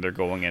direction they're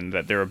going in,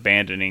 that they're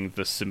abandoning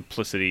the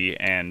simplicity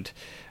and,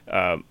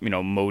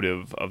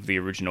 motive of the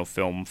original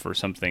film for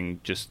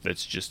something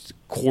that's just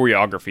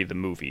choreography of the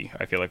movie.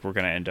 I feel like we're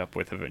going to end up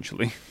with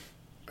eventually.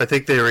 I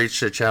think they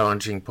reached a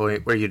challenging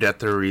point where you'd have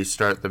to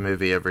restart the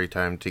movie every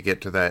time to get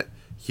to that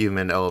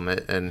human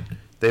element, and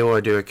they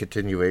want to do a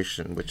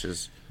continuation, which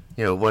is,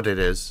 what it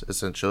is,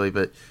 essentially,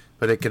 but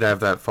it could have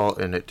that fault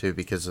in it, too,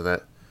 because of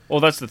that. Well,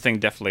 that's the thing,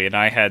 definitely, and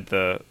I had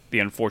the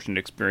unfortunate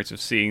experience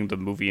of seeing the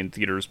movie in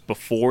theaters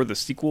before the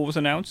sequel was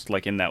announced,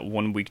 in that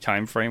 1 week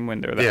time frame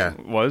when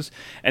that was,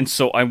 and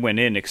so I went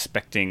in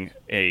expecting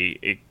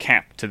a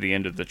cap to the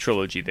end of the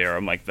trilogy there.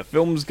 I'm like, the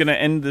film's going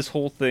to end this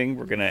whole thing,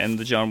 we're going to end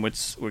the John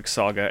Wick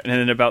saga, and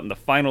then about in the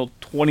final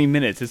 20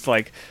 minutes, it's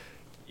like,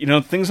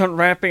 things aren't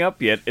wrapping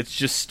up yet, it's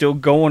just still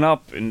going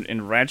up and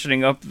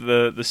ratcheting up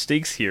the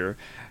stakes here.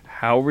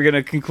 How are we going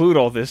to conclude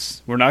all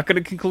this? We're not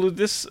going to conclude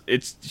this?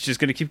 It's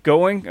just going to keep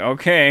going?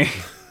 Okay.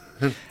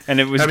 And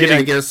it was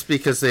I guess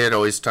because they had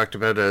always talked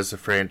about it as a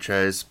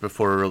franchise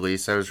before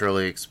release, I was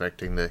really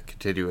expecting the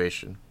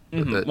continuation.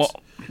 Mm-hmm. Well,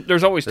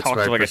 there's always talk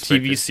of a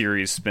TV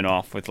series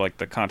spin-off with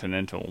the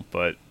Continental,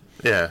 but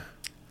yeah.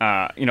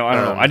 I don't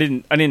know. I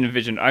didn't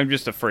envision. I'm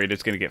just afraid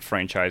it's going to get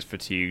franchise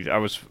fatigued. I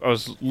was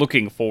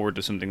looking forward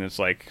to something that's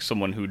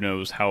someone who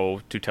knows how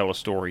to tell a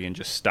story and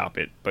just stop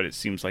it. But it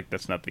seems like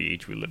that's not the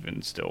age we live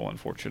in still,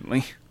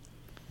 unfortunately.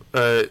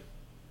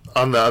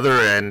 On the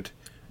other end,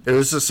 it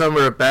was a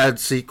summer of bad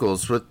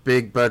sequels with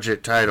big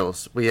budget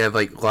titles. We had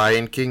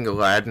Lion King,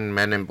 Aladdin,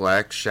 Men in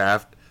Black,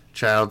 Shaft,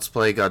 Child's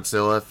Play,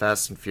 Godzilla,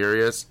 Fast and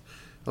Furious.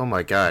 Oh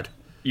my God!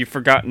 You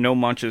forgot No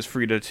Manches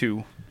Frida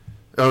 2.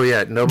 Oh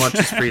yeah, No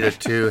Manches Frida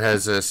 2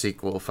 has a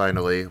sequel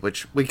finally,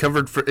 which we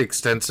covered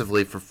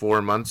extensively for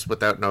 4 months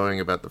without knowing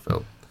about the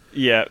film.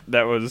 Yeah,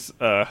 that was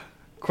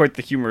quite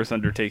the humorous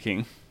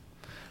undertaking.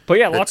 But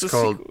yeah, lots of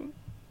sequels.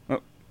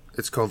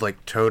 It's called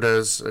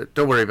Toda's.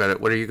 Don't worry about it.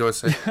 What are you going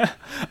to say?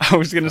 I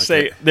was going to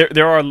say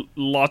there are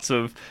lots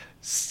of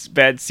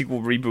bad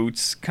sequel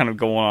reboots kind of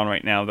going on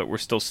right now that we're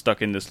still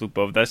stuck in this loop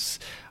of. That's,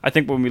 I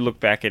think, when we look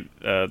back at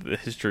the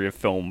history of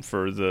film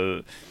for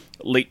the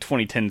late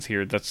 2010s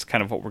here, that's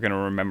kind of what we're going to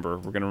remember.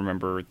 We're going to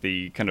remember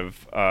the kind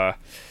of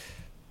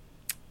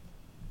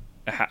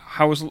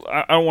how was,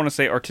 I don't want to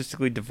say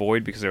artistically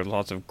devoid, because there's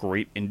lots of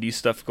great indie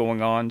stuff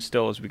going on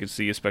still, as we can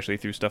see, especially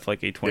through stuff like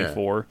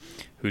A24,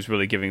 who's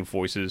really giving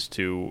voices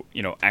to,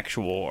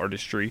 actual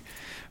artistry.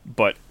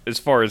 But as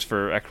far as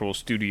for actual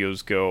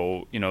studios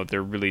go,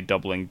 they're really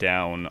doubling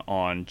down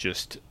on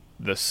just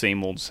the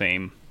same old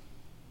same.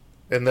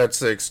 And that's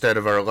the extent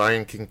of our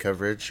Lion King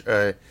coverage.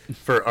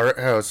 For art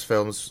house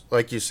films,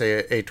 like you say,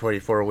 at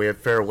A24, we have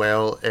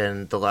Farewell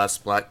and The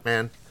Last Black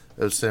Man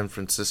of San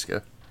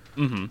Francisco.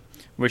 Mm-hmm.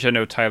 Which I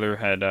know Tyler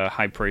had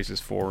high praises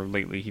for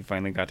lately. He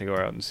finally got to go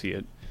out and see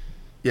it.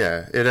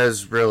 Yeah, it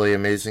has really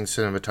amazing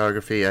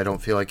cinematography. I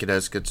don't feel like it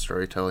has good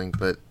storytelling,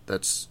 but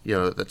that's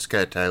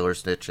kind of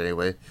Tyler's niche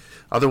anyway.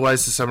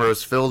 Otherwise, the summer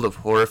was filled of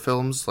horror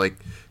films like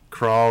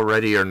Crawl,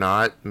 Ready or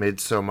Not,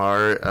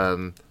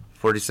 Midsommar,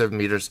 47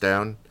 Meters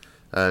Down,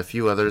 a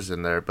few others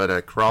in there,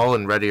 but Crawl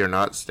and Ready or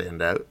Not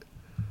stand out.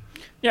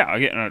 Yeah,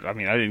 again, I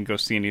mean, I didn't go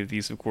see any of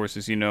these, of course,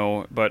 as you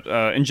know, but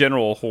in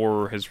general,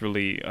 horror has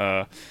really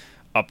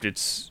upped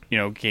its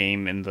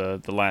game in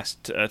the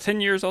last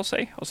 10 years. I'll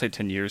say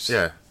 10 years.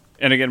 Yeah.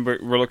 And again,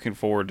 we're looking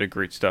forward to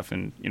great stuff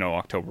in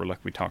October, like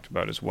we talked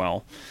about as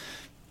well.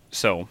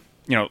 So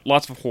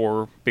lots of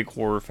horror, big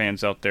horror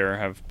fans out there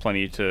have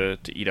plenty to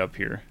eat up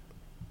here.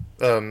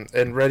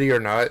 And Ready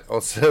or Not,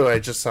 also, I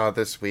just saw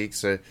this week,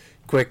 so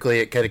quickly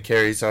it kind of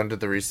carries on to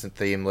the recent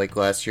theme. Like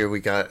last year we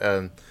got,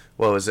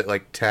 what was it,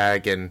 like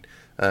Tag and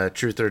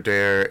Truth or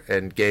Dare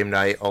and Game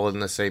Night all in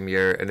the same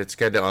year, and it's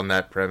kind of on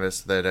that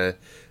premise that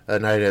a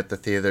night at the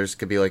theaters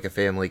could be like a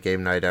family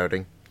game night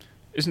outing.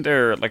 Isn't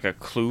there like a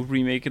Clue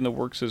remake in the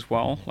works as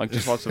well? Like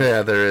just lots of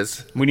yeah, there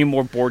is. We need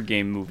more board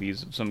game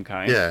movies of some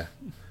kind. Yeah.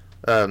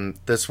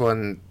 This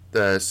one,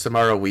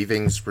 Samara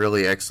Weaving's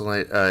really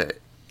excellent.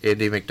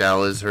 Andy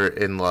McDowell is her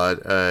in-law,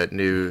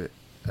 new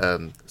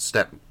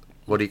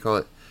what do you call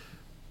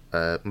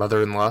it?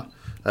 Mother-in-law.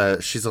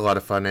 She's a lot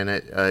of fun in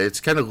it.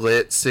 It's kind of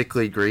lit,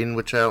 sickly green,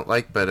 which I don't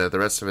like, but the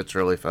rest of it's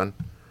really fun.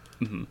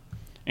 Mm-hmm.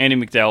 Andy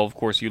McDowell, of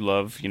course, you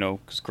love,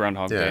 because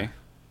Groundhog Day.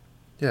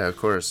 Yeah, of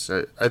course.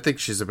 I think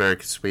she's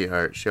America's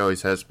sweetheart. She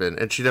always has been.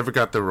 And she never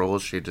got the role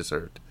she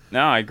deserved.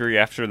 No, I agree.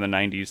 After the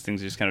 90s,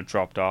 things just kind of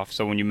dropped off.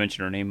 So when you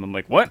mention her name, I'm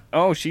like, what?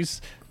 Oh, she's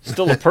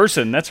still a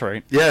person. That's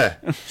right. Yeah,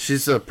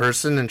 she's a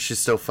person, and she's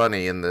still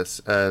funny in this.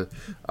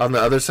 On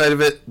the other side of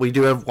it, we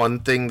do have one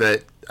thing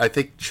that I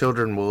think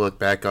children will look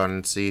back on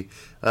and see.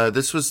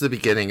 This was the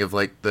beginning of,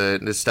 like, the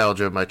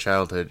nostalgia of my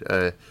childhood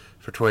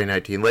for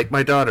 2019. Like,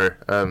 my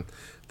daughter.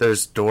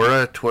 There's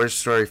Dora, Toy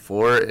Story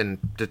 4,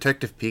 and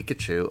Detective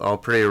Pikachu, all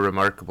pretty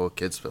remarkable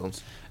kids'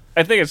 films.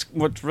 I think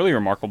what's really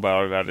remarkable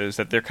about it is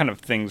that they're kind of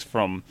things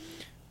from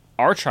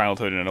our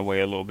childhood in a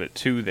way a little bit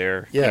too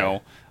there. Yeah.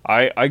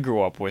 I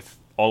grew up with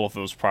all of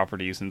those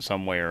properties in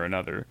some way or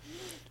another.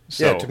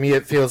 So, yeah, to me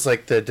it feels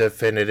like the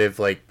definitive,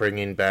 like,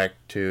 bringing back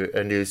to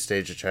a new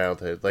stage of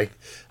childhood. Like,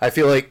 I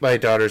feel like my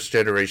daughter's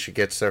generation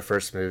gets their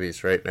first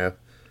movies right now.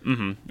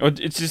 Mm-hmm.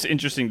 It's just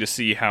interesting to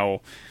see how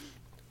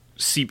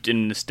seeped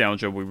in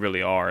nostalgia we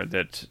really are,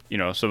 that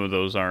some of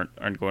those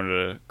aren't going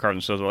to carve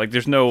themselves. Like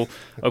there's no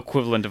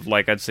equivalent of,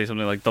 like, I'd say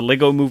something like the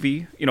Lego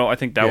movie. I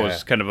think that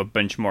was kind of a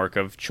benchmark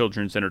of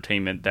children's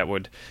entertainment that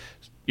would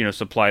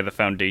supply the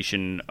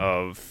foundation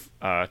of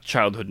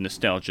childhood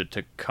nostalgia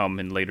to come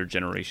in later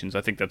generations.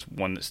 I think that's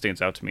one that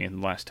stands out to me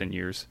in the last 10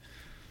 years.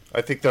 I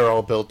think they're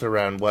all built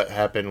around what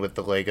happened with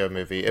the Lego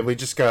movie. And we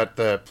just got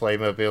the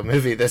Playmobil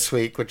movie this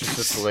week, which is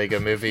just a Lego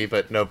movie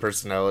but no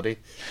personality,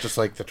 just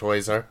like the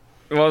toys are.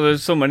 Well,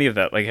 there's so many of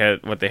that. Like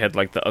they had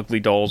like the Ugly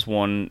Dolls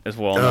one as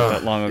well, not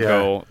that long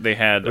ago. We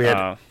had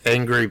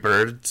Angry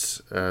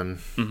Birds.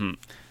 Mm-hmm.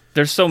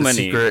 There's so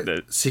many.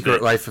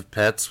 Secret Life of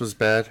Pets was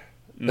bad.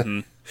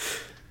 Mm-hmm.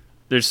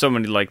 There's so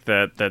many like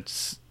that.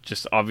 That's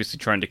just obviously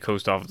trying to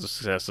coast off the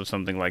success of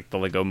something like the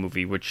Lego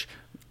Movie, which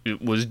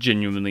was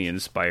genuinely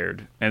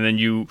inspired. And then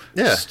you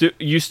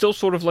still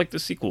sort of like the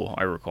sequel,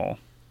 I recall.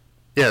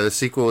 Yeah, the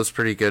sequel was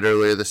pretty good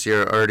earlier this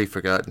year. Already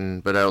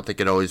forgotten, but I don't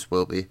think it always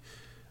will be.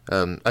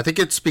 I think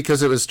it's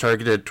because it was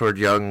targeted toward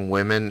young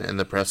women, and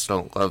the press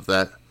don't love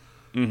that.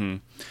 Mm-hmm.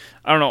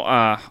 I don't know.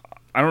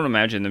 I don't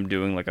imagine them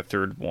doing like a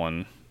third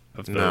one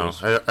of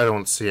those. No, I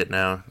don't see it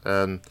now.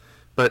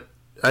 But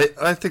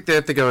I think they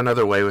have to go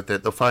another way with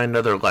it. They'll find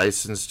another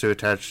license to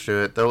attach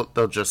to it.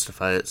 They'll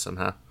justify it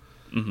somehow.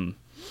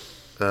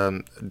 Mm-hmm.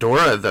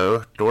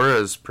 Dora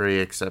is pretty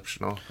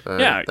exceptional.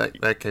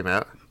 That came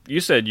out. You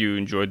said you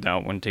enjoyed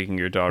that one, taking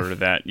your daughter to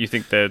that. You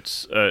think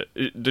that's...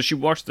 does she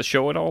watch the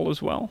show at all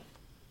as well?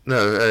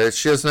 No,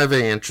 she doesn't have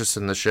any interest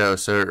in the show,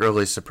 so it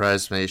really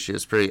surprised me. She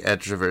was pretty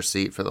edge of her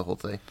seat for the whole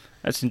thing.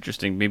 That's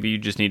interesting. Maybe you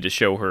just need to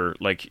show her,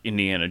 like,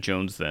 Indiana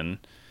Jones then.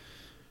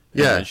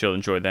 Yeah. And she'll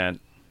enjoy that.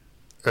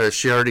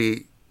 She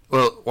already...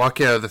 Well,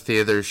 walking out of the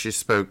theater, she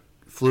spoke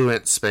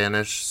fluent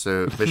Spanish,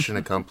 so mission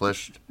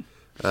accomplished.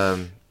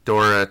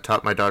 Dora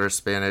taught my daughter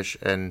Spanish,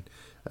 and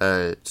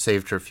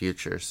saved her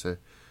future. So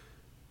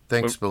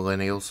thanks,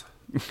 millennials.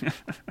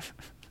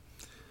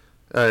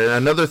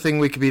 Another thing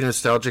we could be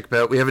nostalgic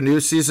about, we have a new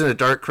season of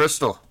Dark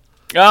Crystal.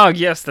 Oh,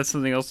 yes, that's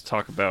something else to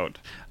talk about.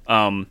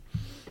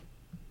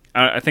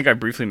 I think I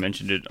briefly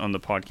mentioned it on the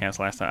podcast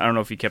last time. I don't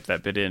know if you kept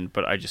that bit in,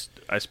 but I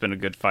spent a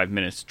good 5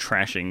 minutes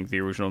trashing the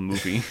original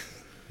movie.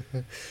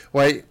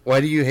 Why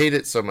do you hate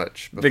it so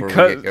much before we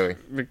get going?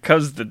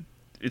 Because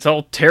it's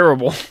all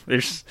terrible.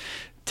 There's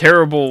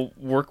terrible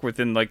work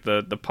within, like,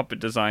 the puppet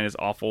design is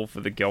awful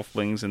for the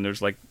Gelflings, and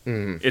there's, like,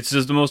 it's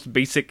just the most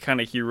basic kind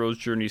of hero's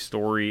journey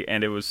story,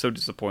 and it was so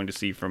disappointing to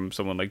see from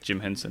someone like Jim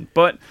Henson.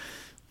 But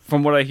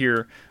from what I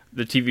hear,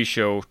 the TV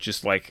show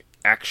just, like,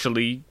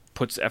 actually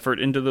puts effort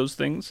into those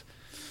things.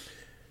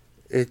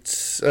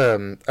 It's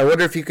I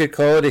wonder if you could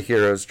call it a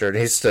hero's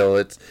journey still.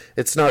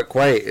 It's not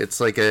quite. It's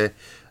like a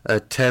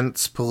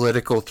tense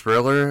political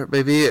thriller,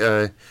 maybe,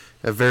 a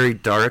very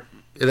dark.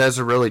 It has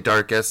a really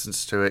dark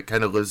essence to it.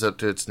 Kind of lives up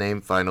to its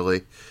name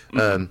finally.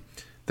 The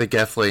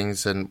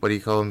Gelflings, and what do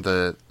you call them?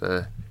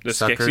 The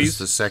suckers,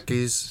 the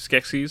Sekis,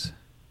 Skeksis.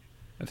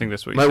 I think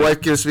that's what my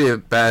wife gives me a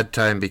bad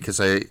time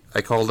because I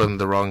called them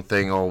the wrong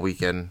thing all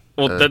weekend.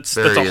 Well, that's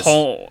a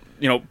whole,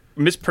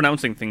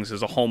 mispronouncing things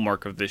is a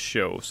hallmark of this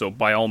show. So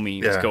by all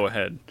means, go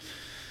ahead.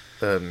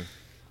 I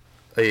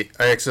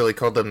accidentally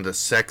called them the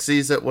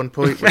Sexies at one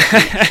point, which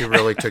she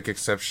really took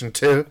exception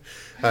to.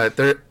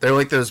 They're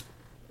like those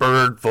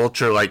bird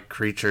vulture-like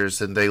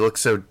creatures, and they look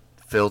so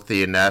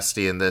filthy and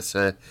nasty in this.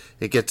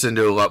 It gets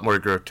into a lot more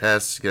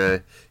grotesque.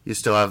 You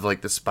still have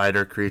like the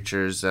spider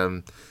creatures,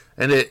 and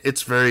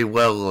it's very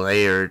well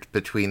layered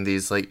between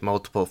these like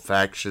multiple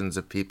factions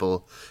of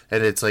people,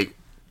 and it's like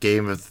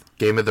Game of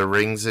the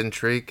Rings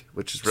intrigue,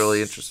 which is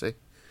really interesting.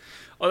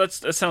 Oh, that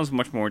sounds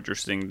much more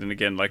interesting than,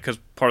 again, like, because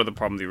part of the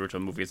problem with the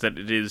original movie is that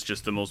it is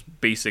just the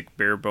most basic,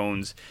 bare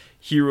bones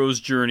hero's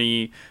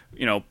journey,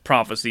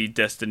 prophecy,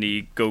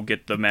 destiny, go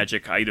get the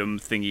magic item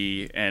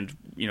thingy, and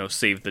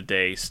save the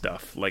day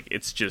stuff. Like,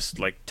 it's just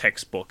like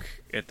textbook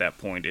at that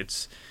point.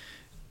 It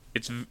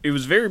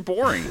was very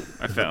boring,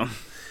 I found.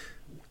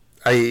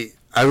 I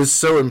was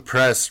so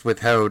impressed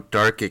with how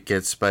dark it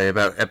gets by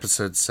about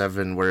episode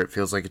 7, where it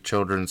feels like a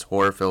children's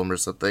horror film or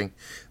something.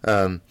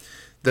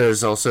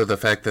 There's also the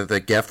fact that the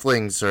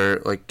Gelflings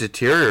are like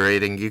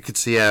deteriorating. You could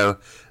see how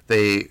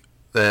the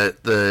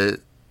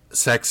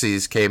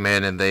Sexies came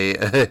in and they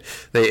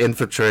they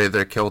infiltrated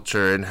their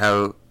culture, and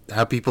how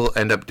people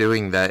end up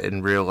doing that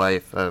in real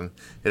life. It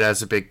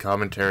has a big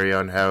commentary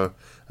on how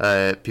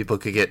people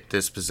could get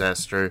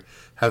dispossessed, or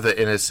how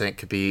the innocent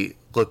could be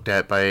looked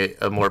at by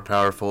a more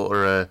powerful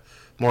or a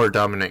more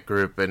dominant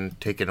group and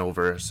taken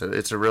over. So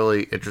it's a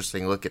really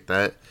interesting look at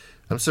that.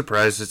 I'm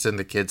surprised it's in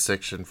the kids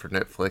section for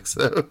Netflix,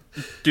 though.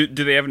 Do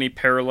they have any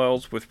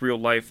parallels with real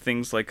life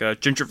things like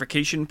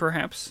gentrification,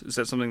 perhaps? Is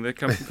that something that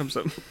comes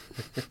up?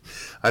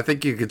 I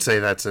think you could say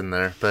that's in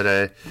there,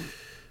 but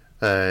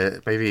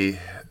maybe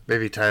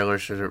Tyler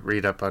should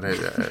read up on it.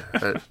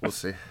 We'll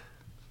see.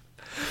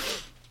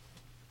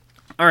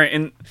 All right.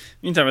 In the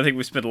meantime, I think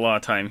we spent a lot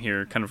of time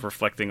here kind of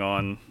reflecting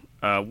on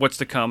what's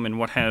to come and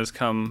what has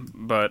come,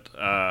 but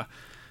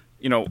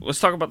let's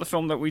talk about the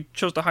film that we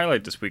chose to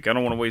highlight this week. I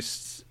don't want to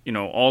waste,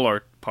 all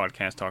our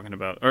podcast talking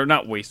about, or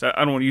not waste. I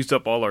don't want to use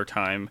up all our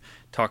time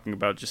talking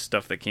about just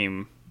stuff that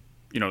came,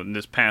 in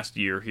this past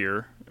year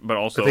here. But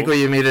also, I think what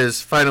you mean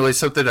is finally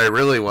something I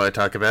really want to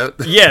talk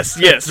about. Yes.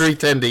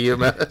 310 to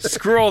Yuma.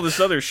 Screw all this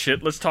other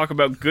shit. Let's talk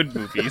about good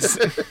movies.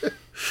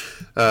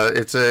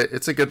 It's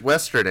a good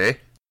Western, eh?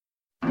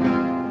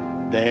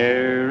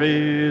 There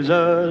is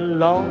a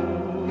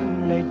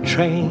lonely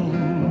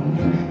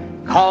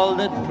train called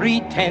the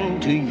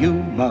 310 to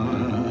Yuma.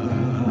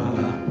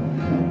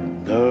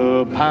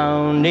 The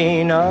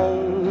pounding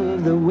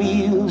of the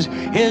wheels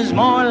is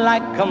more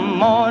like a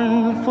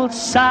mournful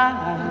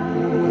sigh.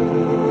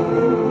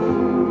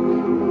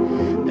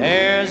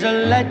 There's a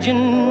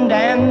legend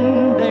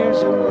and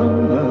there's a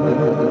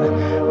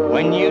rumor.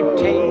 When you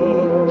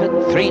take the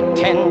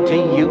 310 to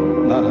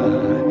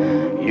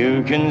Yuma,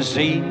 you can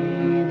see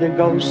the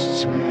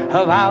ghosts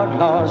of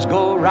outlaws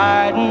go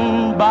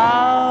riding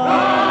by.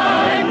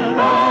 Riding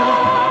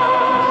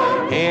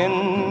by.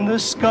 In the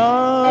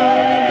sky,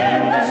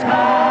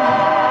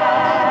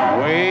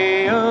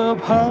 way up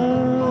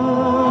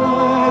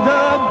high,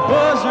 the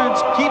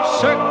buzzards keep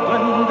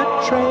circling the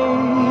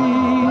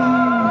train,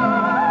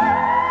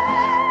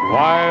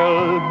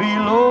 while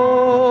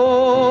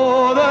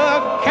below the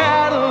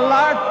cattle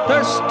are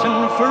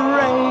thirsting for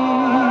rain.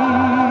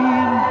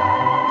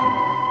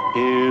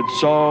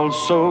 It's all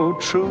so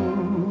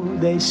true,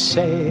 they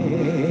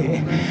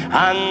say,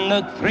 on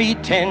the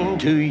 310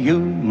 to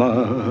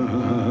Yuma.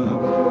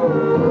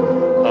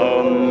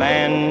 A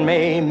man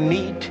may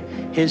meet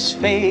his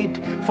fate,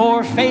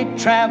 for fate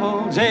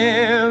travels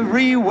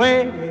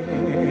everywhere.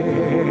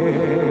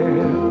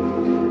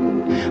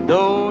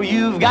 Though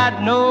you've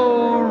got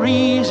no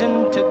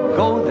reason to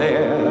go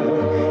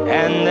there,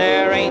 and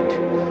there ain't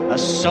a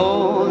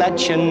soul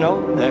that you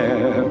know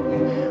there,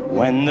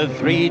 when the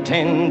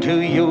 310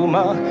 to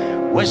Yuma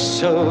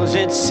whistles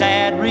its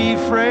sad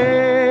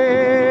refrain.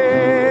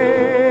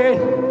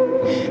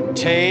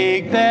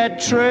 Take that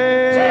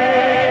train,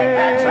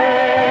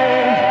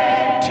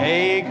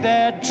 take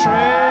that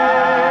train.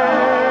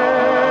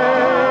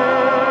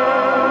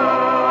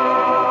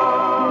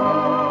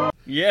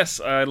 Yes,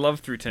 I love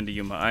 310 to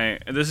Yuma.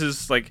 This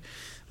is like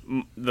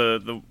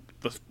the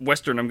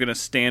Western I'm going to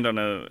stand on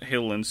a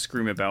hill and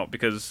scream about,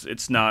 because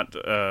it's not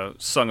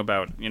sung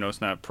about,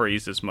 it's not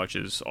praised as much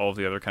as all of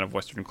the other kind of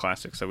Western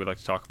classics that we like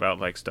to talk about,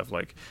 like stuff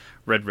like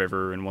Red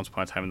River and Once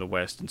Upon a Time in the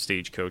West and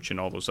Stagecoach and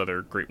all those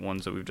other great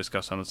ones that we've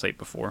discussed on the site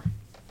before.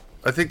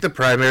 I think the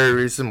primary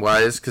reason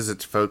why is because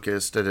it's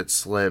focused and it's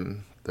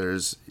slim.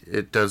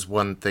 It does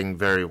one thing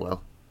very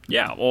well.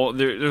 Yeah, well,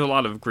 there's a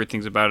lot of great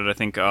things about it. I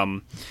think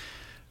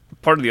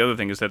part of the other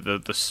thing is that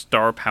the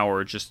star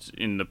power just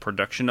in the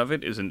production of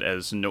it isn't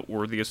as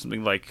noteworthy as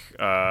something like,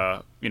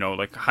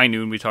 like High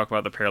Noon. We talk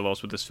about the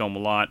parallels with this film a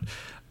lot.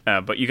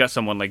 But you got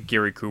someone like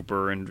Gary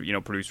Cooper and,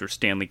 producer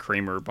Stanley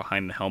Kramer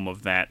behind the helm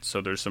of that.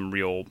 So there's some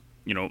real,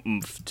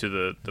 oomph to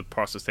the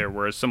process there.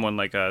 Whereas someone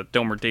like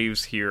Delmer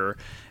Daves here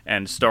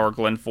and star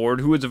Glenn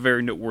Ford, who is a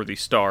very noteworthy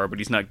star, but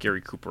he's not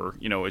Gary Cooper.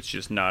 It's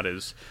just not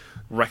as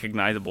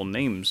recognizable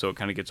name, so it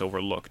kind of gets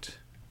overlooked.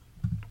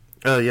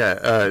 Oh, yeah.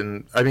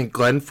 And I mean,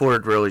 Glenn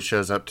Ford really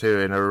shows up, too,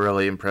 in a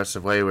really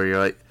impressive way where you're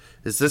like,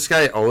 is this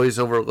guy always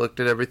overlooked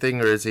at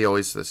everything, or is he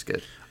always this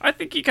good? I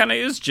think he kind of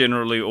is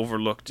generally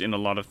overlooked in a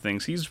lot of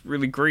things. He's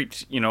really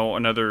great. He had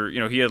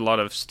a lot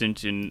of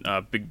stint in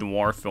big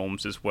noir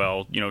films as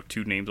well.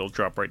 Two names I'll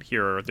drop right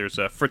here. There's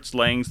Fritz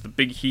Lang's The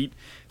Big Heat,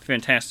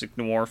 fantastic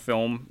noir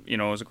film.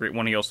 It was a great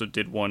one. He also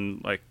did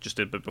one like just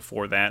a bit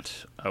before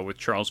that with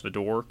Charles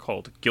Vidor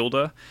called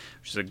Gilda,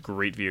 which is a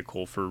great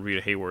vehicle for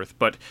Rita Hayworth.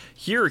 But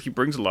here he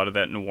brings a lot of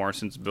that noir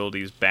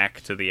sensibilities back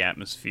to the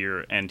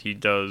atmosphere, and he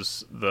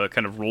does the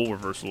kind of role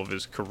reversal of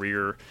his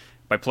career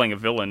by playing a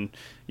villain.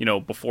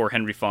 Before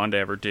Henry Fonda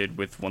ever did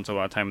with Once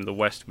Upon a Time in the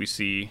West, we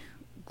see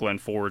Glenn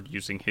Ford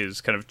using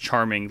his kind of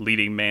charming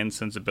leading man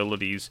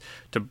sensibilities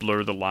to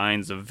blur the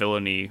lines of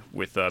villainy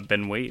with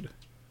Ben Wade.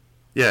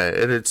 Yeah,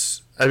 and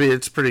it's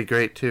pretty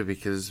great, too,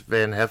 because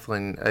Van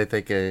Heflin, I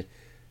think,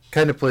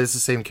 kind of plays the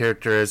same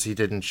character as he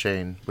did in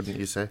Shane, wouldn't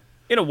you say?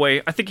 In a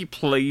way, I think he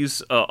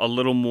plays a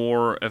little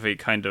more of a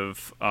kind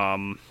of,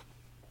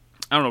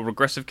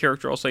 regressive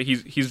character, I'll say.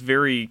 He's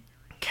very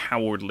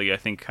cowardly, I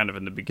think, kind of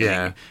in the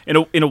beginning.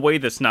 Yeah. In a way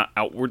that's not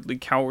outwardly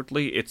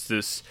cowardly. It's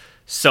this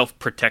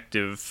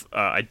self-protective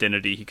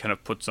identity he kind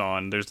of puts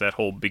on. There's that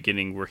whole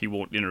beginning where he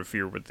won't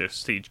interfere with this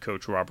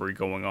stagecoach robbery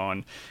going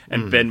on,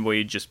 and Ben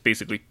Wade just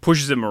basically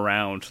pushes him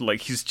around like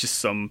he's just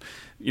some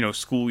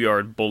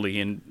schoolyard bully,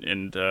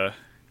 and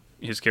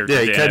his character.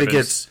 Yeah, he kind of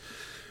gets.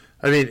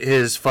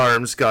 His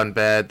farm's gone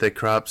bad. The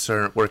crops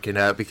aren't working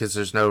out because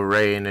there's no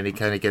rain, and he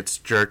kind of gets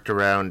jerked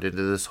around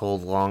into this whole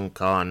long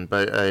con.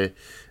 But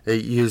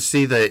you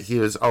see that he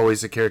was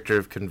always a character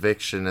of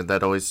conviction, and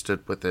that always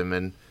stood with him.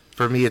 And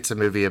for me, it's a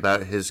movie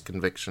about his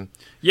conviction.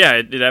 Yeah,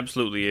 it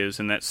absolutely is,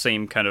 and that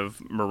same kind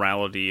of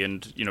morality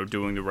and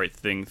doing the right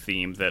thing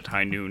theme that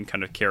High Noon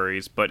kind of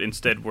carries. But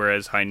instead,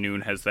 whereas High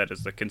Noon has that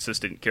as the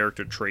consistent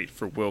character trait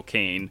for Will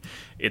Kane,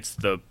 it's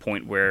the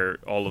point where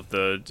all of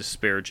the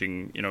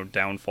disparaging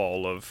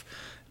downfall of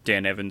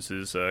Dan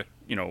Evans's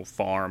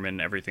farm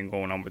and everything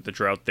going on with the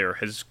drought there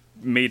has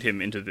made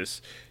him into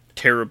this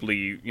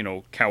terribly,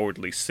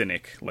 cowardly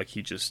cynic. Like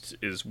he just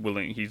is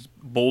he's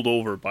bowled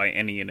over by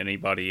any and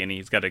anybody, and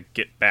he's got to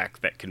get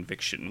back that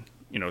conviction,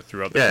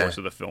 throughout the course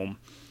of the film.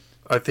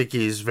 I think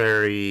he's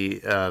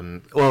very,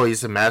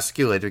 he's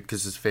emasculated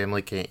because his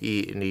family can't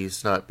eat, and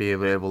he's not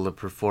being able to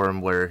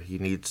perform where he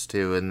needs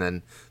to, and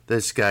then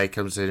this guy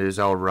comes in who's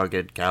all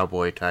rugged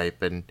cowboy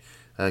type, and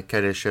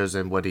kind of shows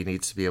him what he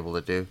needs to be able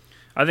to do.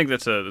 I think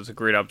that's a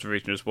great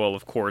observation as well.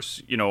 Of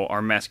course,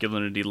 our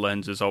masculinity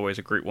lens is always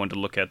a great one to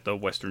look at the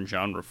Western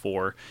genre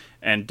for,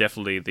 and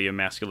definitely the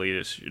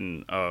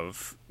emasculation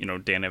of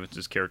Dan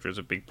Evans's character is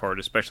a big part,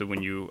 especially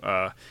when you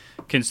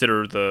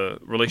consider the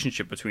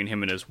relationship between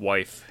him and his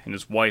wife. And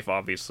his wife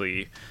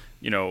obviously,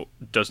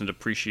 doesn't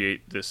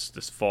appreciate this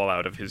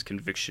fallout of his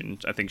conviction.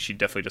 I think she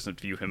definitely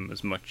doesn't view him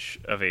as much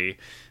of a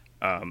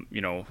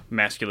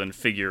masculine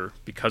figure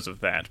because of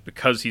that,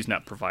 because he's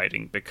not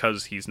providing,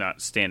 because he's not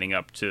standing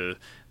up to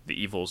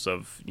the evils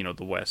of,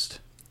 the West.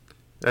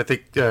 I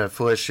think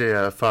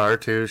Felicia Farr,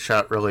 too,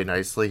 shot really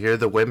nicely here.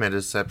 The women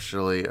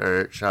especially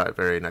are shot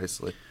very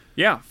nicely.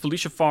 Yeah,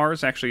 Felicia Farr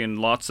is actually in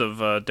lots of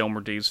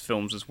Delmer Daves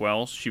films as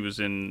well. She was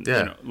in,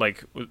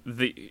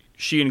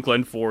 she and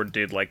Glenn Ford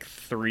did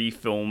 3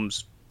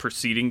 films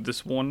preceding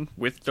this one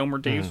with Delmer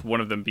Daves,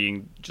 one of them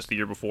being just the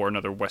year before,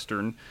 another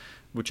Western,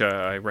 which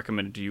I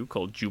recommended to you,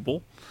 called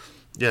Jubal.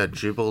 Yeah,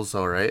 Jubal's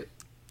all right.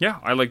 Yeah,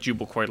 I like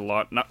Jubal quite a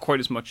lot. Not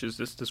quite as much as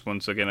this. This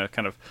one's, again, a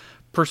kind of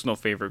personal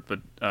favorite,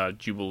 but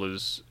Jubal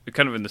is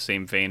kind of in the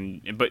same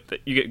vein. But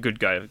you get good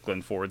guy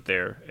Glenn Ford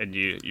there, and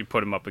you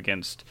put him up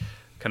against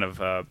kind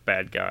of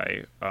bad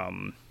guy.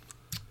 I'm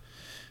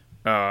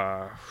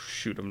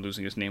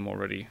losing his name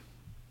already.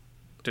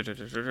 Rod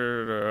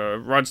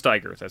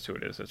Steiger, that's who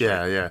it is. That's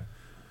right. Yeah.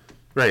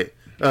 Right.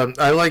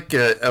 I like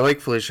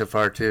Felicia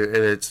Farr too,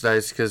 and it's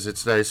nice because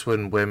it's nice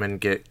when women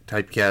get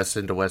typecast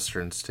into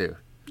westerns too.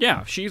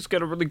 Yeah, she's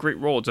got a really great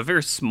role. It's a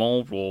very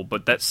small role,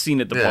 but that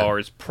scene at the Yeah. bar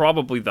is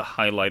probably the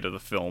highlight of the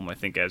film, I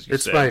think, as you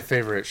It's said. my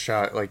favorite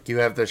shot. Like, you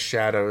have the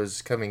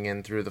shadows coming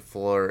in through the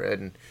floor,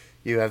 and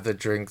you have the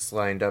drinks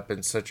lined up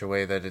in such a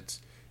way that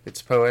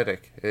it's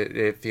poetic.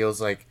 It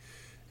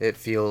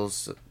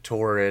feels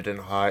torrid and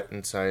hot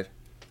inside.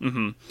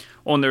 Mm-hmm.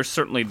 Oh, and there's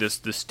certainly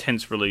this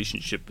tense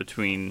relationship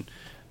between,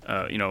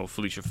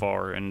 Felicia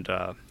Farr and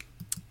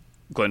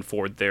Glenn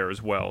Ford there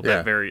as well.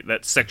 Yeah.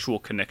 That sexual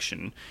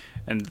connection,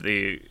 and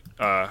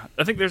I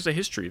think there's a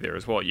history there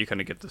as well. You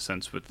kind of get the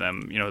sense with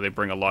them. They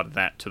bring a lot of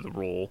that to the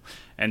role,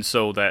 and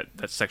so that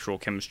sexual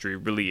chemistry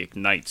really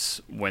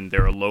ignites when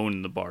they're alone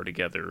in the bar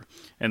together,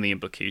 and the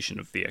implication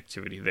of the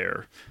activity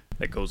there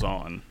that goes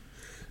on.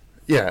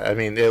 Yeah, I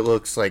mean, it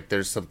looks like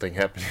there's something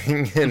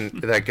happening, and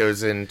that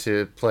goes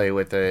into play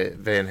with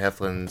Van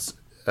Heflin's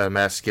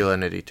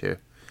masculinity too.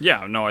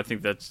 Yeah, no, I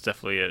think that's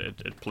definitely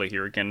at play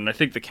here again, and I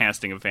think the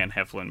casting of Van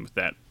Heflin with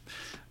that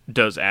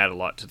does add a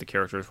lot to the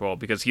character as well,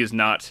 because he is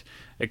not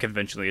a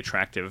conventionally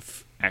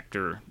attractive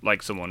actor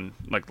like someone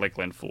like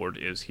Glenn Ford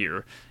is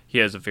here. He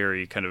has a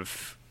very kind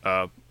of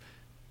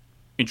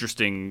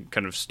interesting,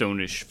 kind of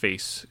stonish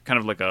face, kind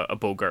of like a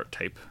Bogart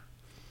type.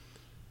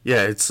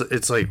 Yeah,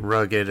 it's like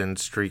rugged and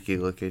streaky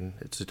looking.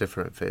 It's a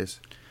different face.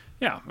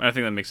 Yeah, I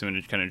think that makes him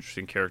a kind of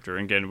interesting character.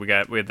 And again,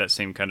 we had that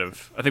same kind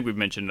of. I think we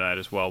mentioned that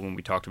as well when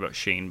we talked about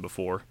Shane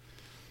before.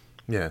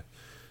 Yeah,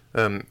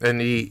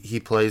 and he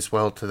plays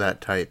well to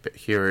that type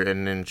here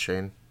in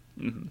Shane.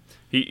 Mm-hmm.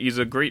 He's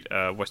a great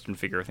Western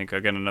figure. I think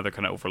again another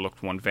kind of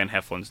overlooked one. Van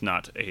Heflin's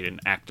not an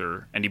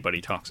actor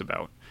anybody talks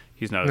about.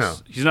 He's not. No.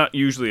 He's not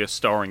usually a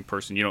starring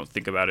person. You don't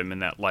think about him in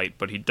that light,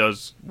 but he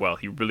does well.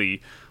 He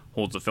really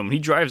holds the film. He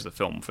drives the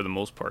film for the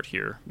most part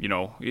here.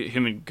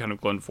 Him and kind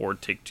of Glenn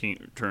Ford take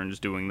turns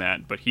doing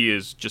that, but he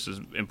is just as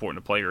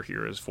important a player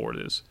here as Ford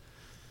is.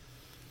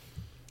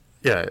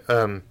 Yeah,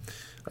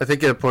 I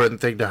think an important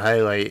thing to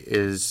highlight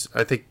is,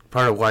 I think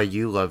part of why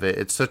you love it,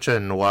 it's such a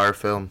noir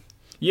film.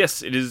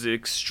 Yes, it is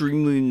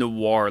extremely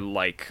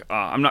noir-like.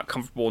 I'm not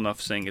comfortable enough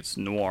saying it's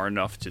noir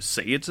enough to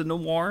say it's a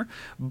noir,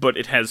 but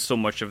it has so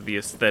much of the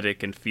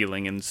aesthetic and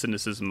feeling and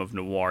cynicism of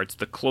noir. It's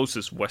the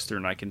closest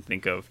Western I can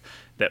think of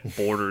that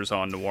borders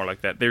on noir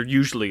like that. They're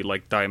usually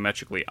like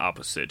diametrically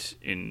opposite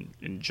in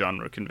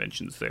genre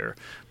conventions there,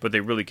 but they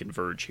really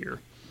converge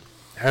here.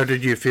 How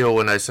did you feel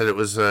when I said it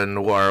was a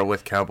noir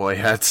with cowboy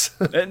hats?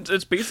 And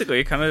it's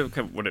basically kind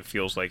of what it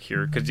feels like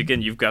here, because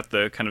again, you've got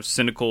the kind of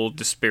cynical,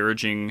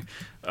 disparaging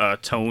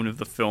tone of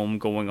the film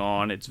going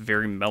on. It's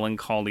very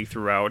melancholy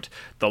throughout.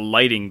 The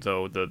lighting,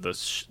 though,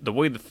 the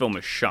way the film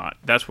is shot,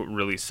 that's what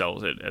really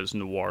sells it as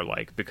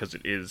noir-like, because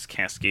it is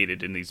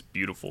cascaded in these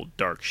beautiful,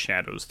 dark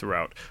shadows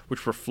throughout,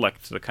 which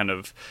reflect the kind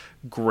of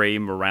gray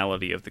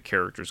morality of the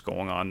characters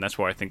going on. That's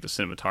why I think the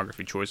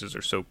cinematography choices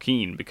are so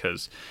keen,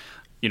 because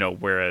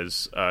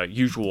whereas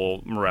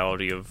usual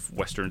morality of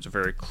Westerns are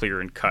very clear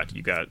and cut.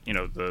 You got,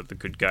 the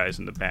good guys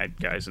and the bad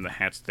guys, and the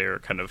hats there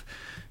kind of,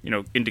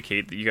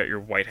 indicate that you got your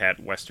white hat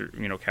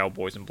Western,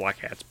 cowboys and black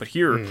hats. But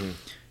here,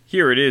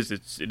 here it is.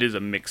 It is a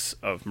mix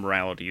of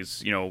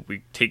moralities.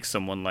 We take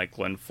someone like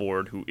Glenn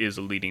Ford, who is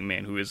a leading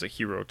man, who is a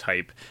hero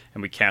type,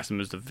 and we cast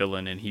him as the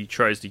villain, and he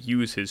tries to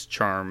use his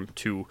charm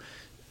to,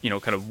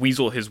 kind of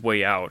weasel his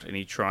way out, and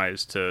he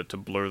tries to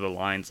blur the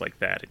lines like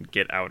that and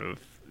get out of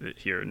it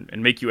here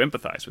and make you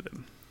empathize with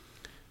him.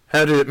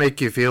 How did it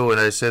make you feel when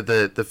I said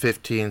that the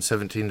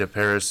 1517 to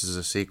Paris is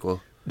a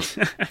sequel?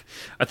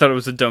 I thought it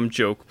was a dumb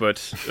joke,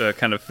 but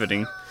kind of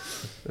fitting.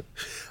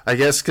 I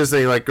guess because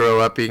they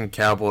grow up being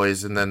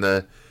cowboys, and then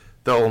the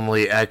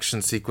only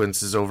action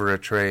sequence is over a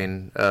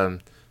train.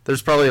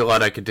 There's probably a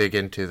lot I could dig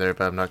into there,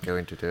 but I'm not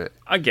going to do it.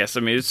 I guess. I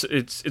mean,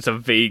 it's a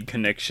vague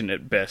connection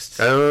at best.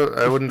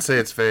 I wouldn't say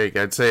it's vague.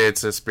 I'd say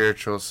it's a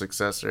spiritual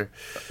successor.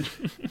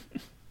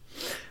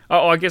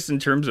 Oh, I guess in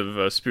terms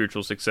of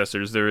spiritual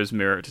successors, there is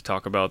merit to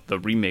talk about the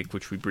remake,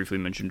 which we briefly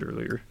mentioned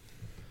earlier.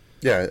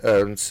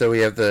 Yeah, so we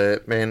have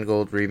the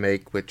Mangold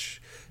remake,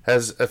 which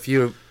has a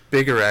few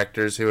bigger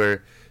actors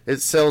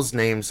it sells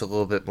names a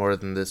little bit more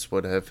than this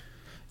would have.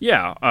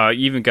 Yeah,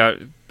 you even got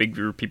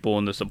bigger people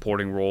in the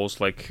supporting roles,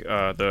 like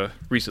the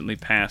recently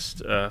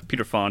passed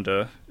Peter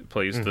Fonda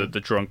plays the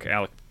drunk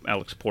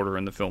Alex Porter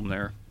in the film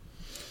there.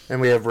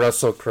 And we have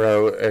Russell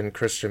Crowe and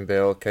Christian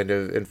Bale kind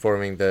of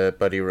informing the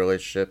buddy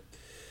relationship.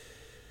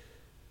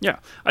 Yeah,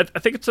 I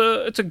think it's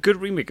a good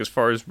remake as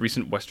far as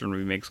recent Western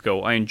remakes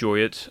go. I enjoy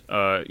it.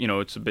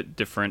 It's a bit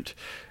different.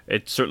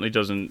 It certainly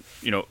doesn't,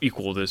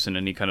 equal this in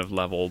any kind of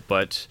level,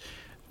 but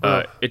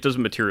it does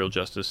material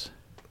justice.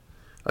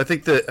 I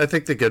think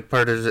the good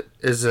part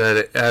is that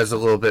it has a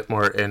little bit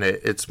more in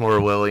it. It's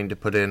more willing to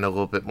put in a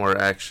little bit more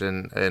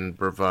action and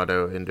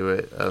bravado into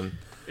it.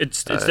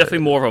 It's definitely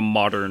more of a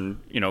modern,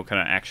 kind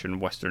of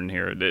action Western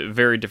here. A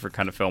very different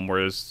kind of film,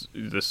 whereas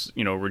this,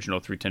 original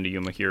 310 to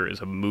Yuma here is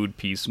a mood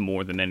piece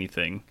more than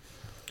anything.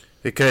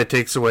 It kind of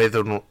takes away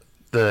the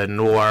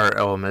noir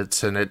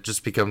elements, and it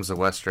just becomes a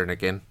Western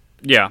again.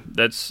 Yeah,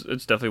 it's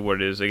definitely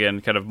what it is.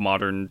 Again, kind of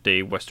modern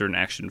day Western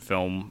action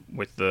film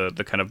with the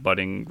kind of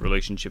budding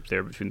relationship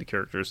there between the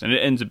characters, and it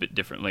ends a bit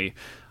differently.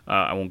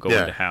 I won't go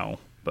into how,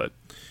 but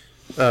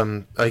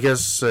I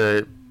guess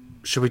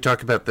should we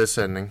talk about this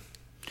ending?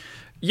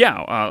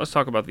 yeah, let's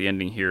talk about the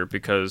ending here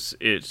because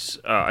it's.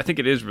 I think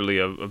it is really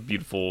a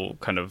beautiful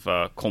kind of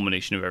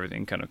culmination of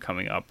everything kind of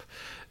coming up.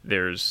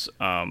 There's,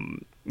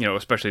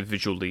 especially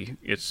visually,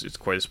 it's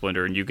quite a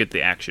splendor, and you get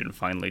the action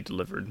finally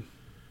delivered.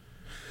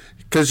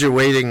 Because you're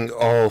waiting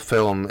all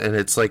film, and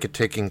it's like a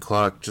ticking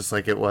clock, just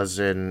like it was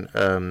in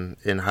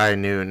High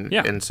Noon.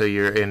 Yeah. And so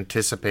you're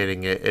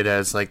anticipating it. It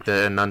has like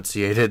the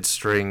enunciated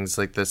strings,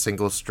 like the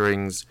single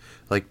strings,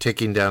 like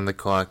ticking down the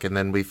clock, and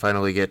then we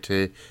finally get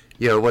to,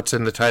 what's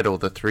in the title,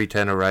 the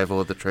 3:10 arrival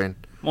of the train.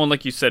 Well, and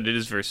like you said, it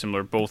is very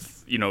similar.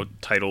 Both,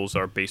 titles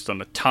are based on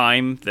the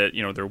time that,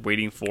 they're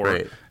waiting for.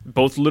 Right.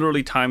 Both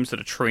literally times that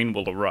a train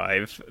will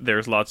arrive.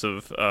 There's lots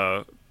of,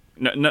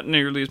 not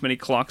nearly as many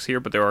clocks here,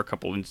 but there are a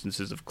couple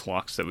instances of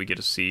clocks that we get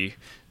to see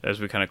as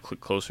we kind of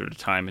click closer to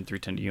time in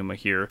 3:10 to Yuma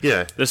here.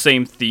 Yeah. The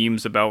same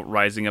themes about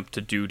rising up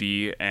to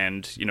duty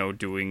and,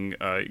 doing,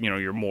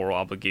 your moral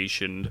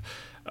obligation.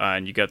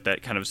 And you got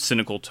that kind of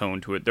cynical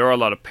tone to it. There are a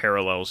lot of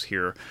parallels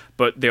here,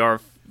 but they are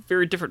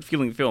very different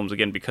feeling films,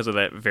 again, because of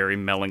that very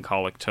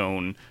melancholic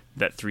tone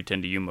that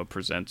 3:10 to Yuma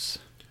presents.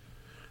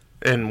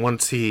 And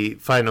once Dan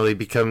finally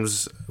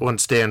becomes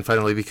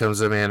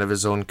a man of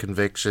his own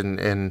conviction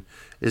and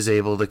is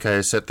able to kind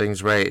of set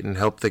things right and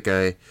help the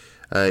guy,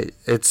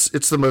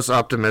 it's the most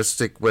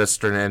optimistic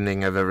Western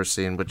ending I've ever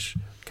seen, which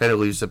kind of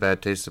leaves a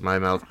bad taste in my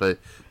mouth. But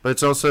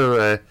it's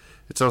also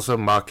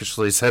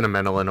mawkishly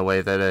sentimental in a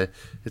way that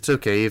it's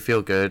okay. You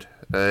feel good.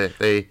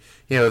 They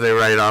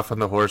ride off on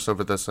the horse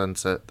over the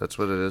sunset. That's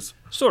what it is.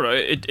 Sort of.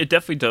 It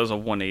definitely does a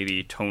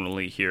 180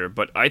 tonally here,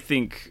 but I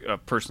think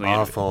personally,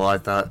 awful. I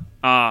thought.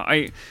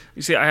 I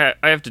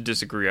have to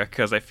disagree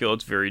because I feel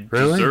it's very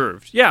Really?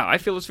 deserved. Yeah, I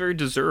feel it's very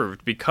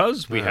deserved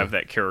because we have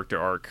that character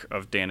arc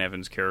of Dan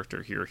Evans'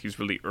 character here. He's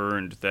really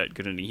earned that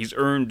good ending. He's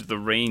earned the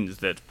rains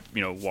that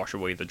wash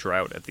away the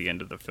drought at the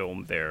end of the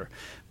film there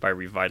by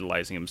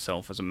revitalizing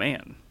himself as a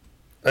man.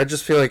 I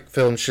just feel like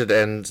films should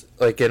end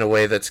like in a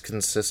way that's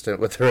consistent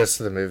with the rest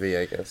of the movie,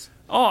 I guess.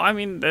 Oh, I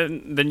mean,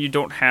 then you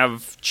don't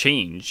have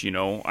change,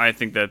 I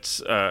think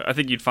that's. I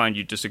think you'd find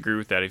you disagree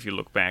with that if you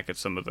look back at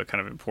some of the kind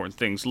of important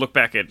things. Look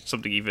back at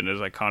something even as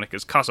iconic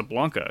as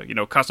Casablanca.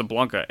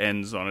 Casablanca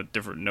ends on a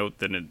different note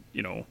than it,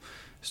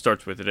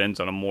 starts with. It ends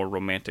on a more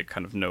romantic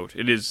kind of note.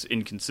 It is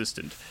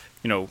inconsistent.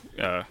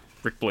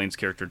 Rick Blaine's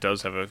character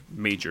does have a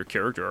major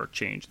character arc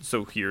change.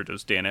 So here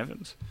does Dan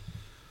Evans.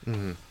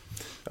 Mm-hmm.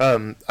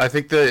 I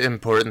think the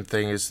important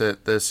thing is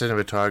that the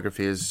cinematography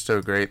is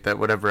so great that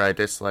whatever I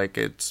dislike,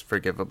 it's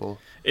forgivable.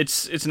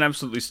 It's an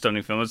absolutely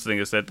stunning film. That's the thing,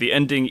 is that the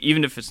ending,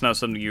 even if it's not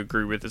something you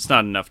agree with, it's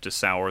not enough to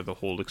sour the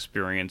whole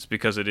experience,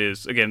 because it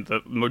is, again,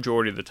 the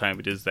majority of the time,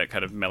 it is that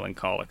kind of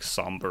melancholic,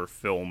 somber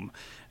film,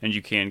 and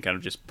you can kind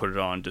of just put it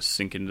on to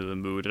sink into the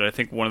mood. And I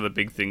think one of the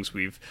big things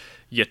we've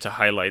yet to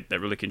highlight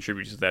that really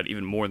contributes to that,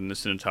 even more than the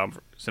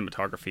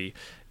cinematography,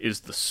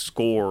 is the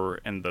score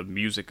and the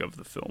music of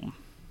the film.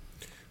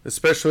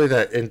 Especially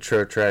that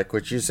intro track,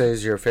 which you say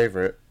is your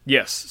favorite.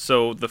 Yes,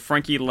 so the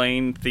Frankie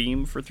Lane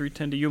theme for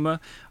 3:10 to Yuma,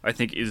 I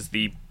think, is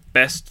the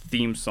best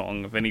theme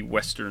song of any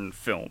Western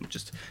film,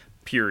 just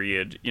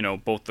period.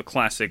 Both the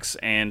classics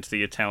and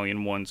the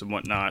Italian ones and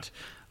whatnot.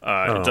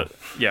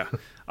 Yeah,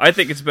 I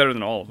think it's better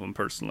than all of them,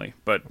 personally.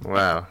 But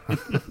wow.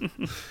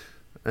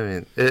 I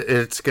mean,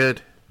 it's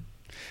good.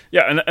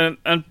 Yeah,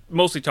 and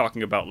mostly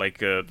talking about, like,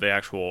 the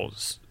actual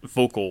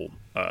vocal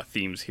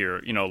themes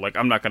here. Like,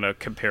 I'm not going to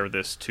compare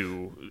this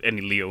to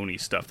any Leone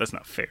stuff. That's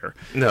not fair.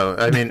 No,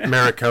 I mean,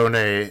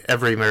 Morricone,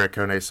 every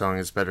Morricone song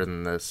is better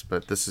than this,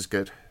 but this is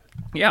good.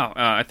 Yeah,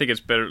 I think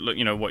it's better,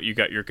 what you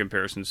got your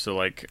comparisons to,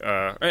 like,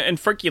 and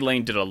Frankie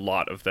Lane did a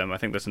lot of them. I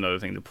think that's another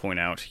thing to point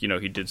out. He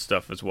did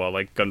stuff as well,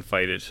 like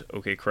Gunfight at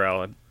OK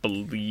Corral. I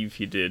believe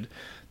he did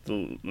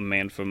the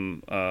man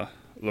from La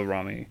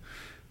Rame.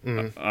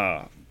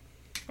 Mm-hmm.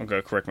 I'm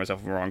going to correct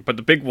myself if I'm wrong. But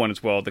the big one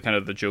as well, the kind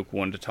of the joke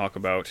one to talk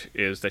about,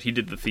 is that he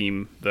did the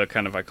theme, the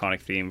kind of iconic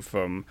theme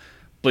from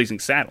Blazing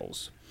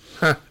Saddles.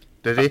 Huh.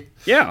 Did he?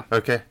 Yeah.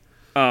 Okay.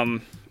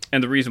 And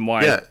the reason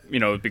why,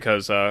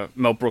 because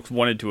Mel Brooks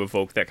wanted to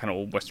evoke that kind of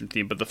old Western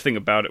theme. But the thing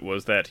about it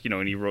was that,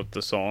 when he wrote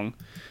the song,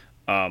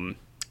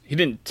 he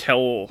didn't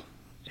tell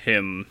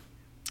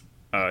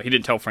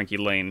Frankie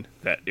Lane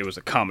that it was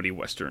a comedy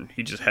Western.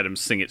 He just had him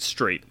sing it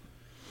straight.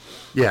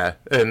 Yeah,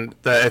 and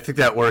I think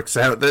that works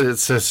out, that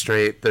it's so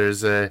straight.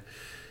 There's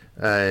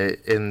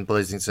in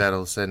Blazing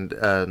Saddles, and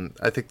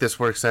I think this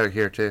works out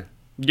here too.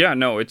 Yeah,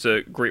 no, it's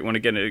a great one.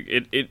 Again,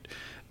 it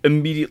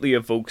immediately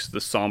evokes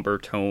the somber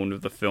tone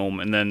of the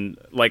film, and then,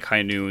 like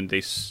High Noon,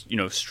 they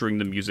string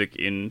the music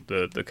in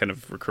the kind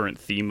of recurrent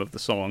theme of the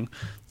song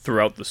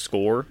throughout the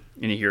score,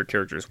 and you hear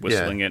characters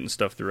whistling it and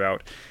stuff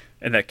throughout.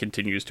 And that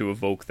continues to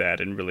evoke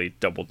that and really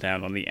double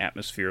down on the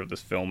atmosphere of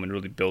this film and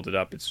really build it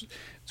up. It's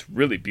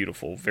really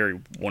beautiful, very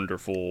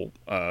wonderful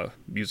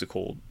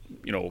musical,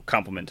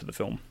 complement to the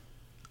film.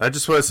 I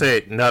just want to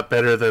say, not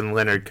better than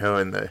Leonard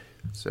Cohen, though.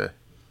 So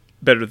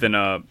Better than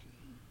oh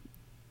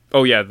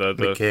yeah, the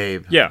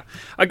McCabe. Yeah,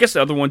 I guess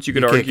the other ones you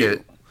could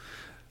argue.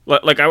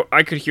 Like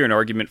I could hear an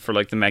argument for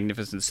like the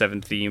Magnificent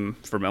Seven theme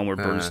from Elmer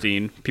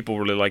Bernstein. People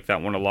really like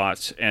that one a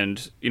lot,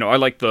 and I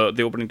like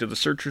the opening to The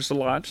Searchers a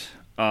lot.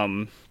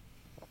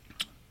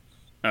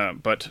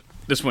 But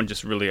this one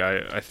just really,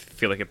 I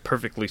feel like it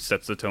perfectly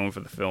sets the tone for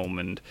the film,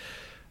 and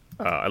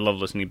I love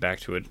listening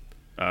back to it,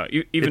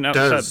 even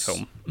outside the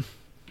film.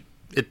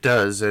 It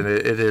does, and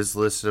it is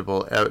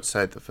listenable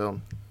outside the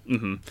film.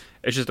 Mm-hmm.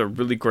 It's just a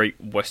really great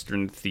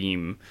Western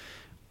theme.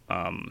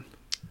 And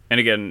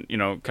again,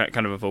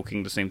 kind of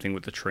evoking the same thing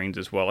with the trains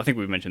as well. I think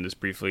we mentioned this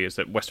briefly, is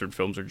that Western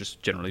films are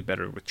just generally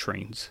better with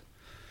trains.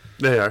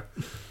 They are.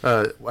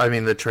 I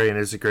mean, the train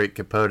is a great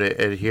component,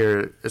 and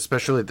here,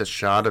 especially the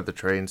shot of the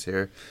trains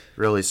here,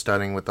 really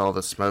stunning with all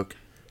the smoke.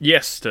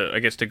 Yes, I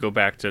guess to go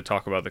back to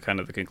talk about the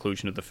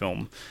conclusion of the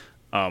film,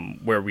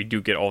 where we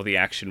do get all the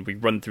action. We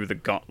run through the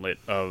gauntlet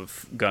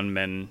of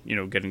gunmen,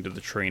 getting to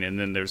the train, and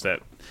then there's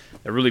that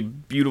really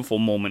beautiful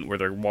moment where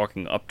they're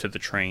walking up to the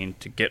train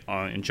to get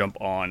on and jump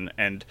on,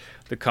 and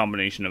the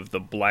combination of the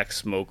black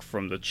smoke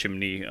from the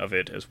chimney of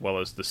it, as well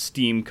as the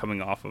steam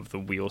coming off of the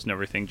wheels and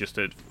everything, just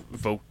to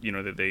evoke,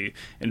 that they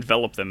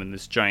envelop them in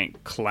this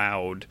giant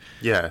cloud.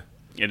 Yeah.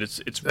 And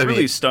it's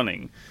really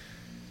stunning.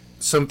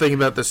 Something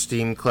about the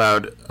steam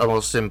cloud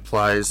almost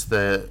implies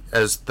the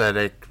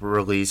aesthetic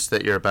release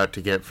that you're about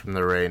to get from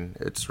the rain.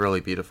 It's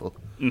really beautiful.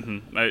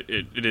 Mm-hmm.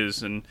 It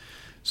is, and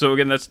so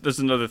again, that's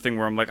another thing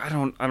where I'm like, I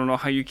don't know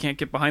how you can't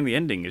get behind the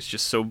ending. It's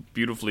just so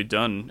beautifully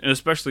done, and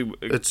especially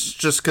it's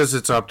just because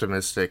it's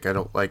optimistic. I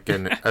don't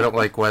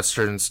like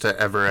westerns to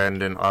ever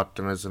end in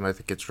optimism. I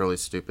think it's really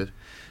stupid.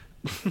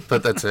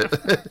 But that's it.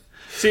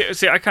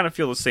 See, I kind of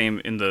feel the same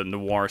in the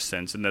noir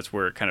sense, and that's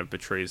where it kind of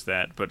betrays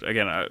that. But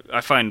again, I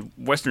find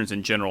westerns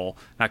in general,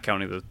 not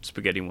counting the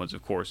spaghetti ones,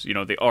 of course,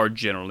 they are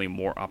generally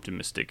more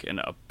optimistic and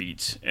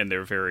upbeat, and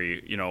they're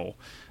very,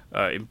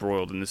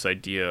 embroiled in this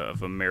idea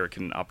of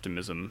American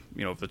optimism,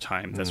 of the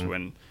time. That's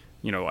when,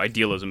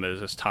 idealism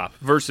is its top.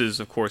 Versus,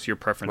 of course, your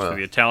preference for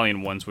the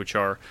Italian ones, which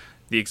are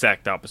the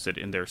exact opposite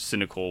in their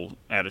cynical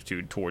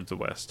attitude towards the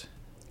West.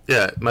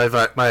 Yeah, my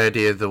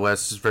idea of the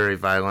West is very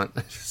violent.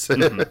 So,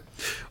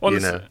 Well,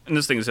 and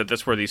this thing is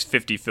that's where these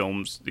 50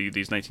 films,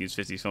 these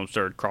 1950s films,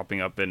 started cropping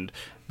up and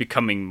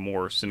becoming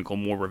more cynical,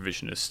 more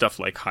revisionist. Stuff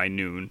like High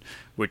Noon,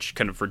 which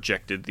kind of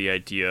rejected the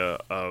idea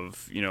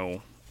of,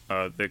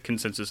 the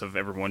consensus of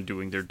everyone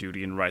doing their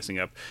duty and rising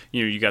up.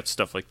 You got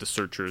stuff like The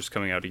Searchers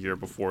coming out a year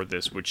before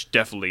this, which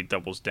definitely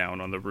doubles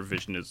down on the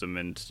revisionism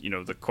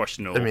and, the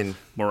questionable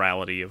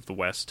morality of the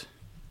West.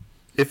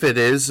 If it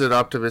is an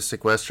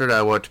optimistic Western,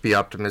 I want to be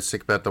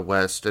optimistic about the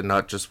West and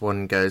not just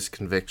one guy's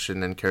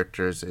conviction and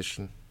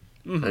characterization,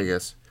 I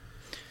guess.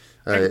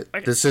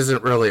 This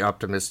isn't really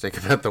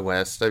optimistic about the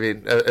West. I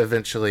mean,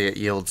 eventually it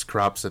yields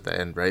crops at the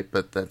end, right?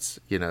 But that's,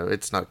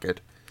 it's not good.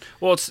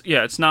 Well,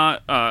 it's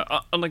not,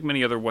 unlike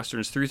many other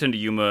Westerns, 310 to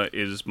Yuma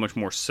is much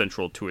more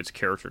central to its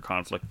character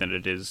conflict than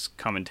it is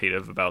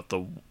commentative about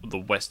the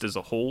West as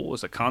a whole,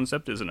 as a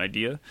concept, as an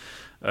idea,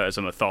 as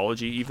a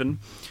mythology even.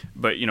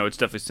 But, it's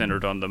definitely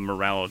centered on the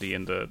morality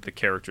and the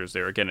characters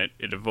there. Again,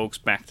 it evokes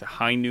back to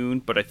High Noon,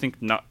 but I think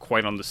not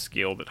quite on the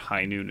scale that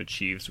High Noon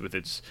achieves with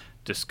its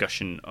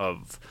discussion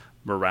of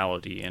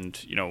morality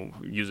and,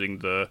 using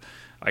the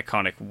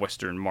iconic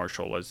Western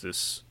marshal as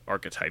this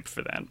archetype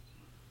for that.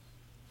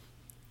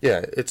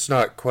 Yeah, it's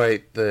not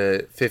quite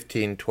the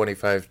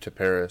 1525 to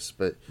Paris,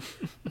 but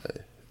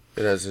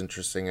it has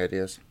interesting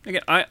ideas.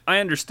 Again, I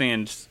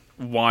understand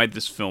why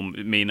this film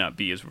may not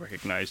be as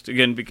recognized.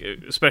 Again,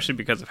 especially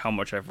because of how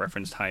much I've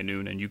referenced High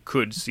Noon, and you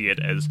could see it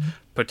as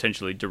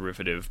potentially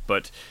derivative,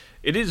 but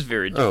it is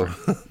very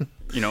different.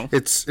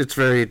 It's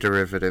very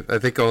derivative. I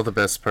think all the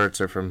best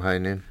parts are from High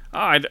Noon.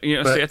 I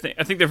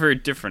think they're very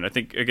different. I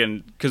think,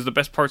 again, because the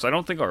best parts I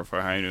don't think are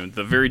for High Noon.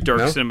 The very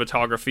dark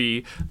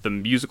cinematography, the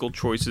musical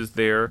choices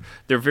they're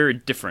very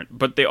different,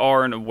 but they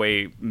are in a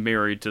way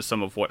married to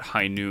some of what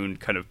High Noon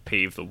kind of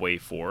paved the way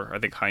for. I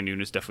think High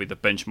Noon is definitely the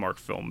benchmark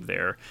film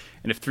there.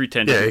 And if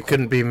 310,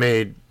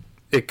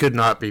 it could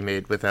not be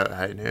made without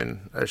High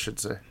Noon, I should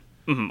say.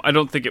 Mm-hmm. I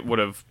don't think it would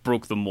have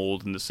broke the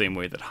mold in the same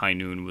way that High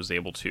Noon was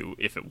able to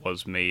if it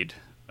was made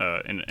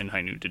and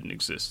High Noon didn't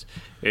exist.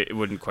 It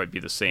wouldn't quite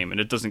be the same,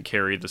 and it doesn't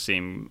carry the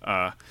same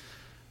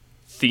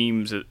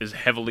themes as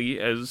heavily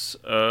as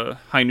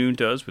High Noon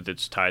does, with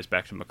its ties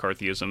back to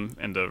McCarthyism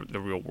and the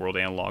real-world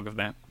analog of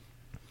that.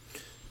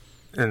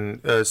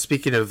 And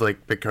speaking of,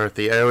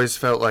 McCarthy, I always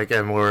felt like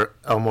Elmore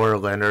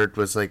Leonard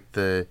was, he,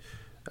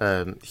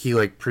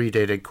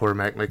 predated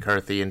Cormac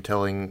McCarthy in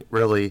telling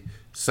really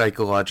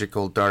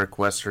psychological, dark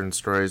Western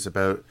stories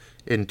about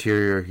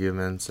interior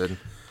humans, and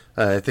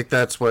I think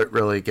that's what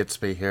really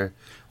gets me here.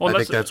 Well, I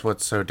think that's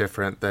what's so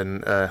different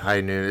than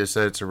High Noon, is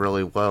that it's a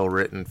really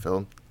well-written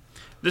film.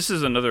 This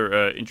is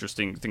another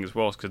interesting thing as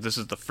well, because this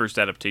is the first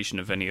adaptation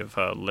of any of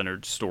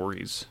Leonard's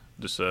stories.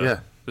 This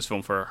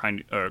film for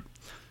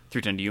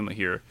 310 to Yuma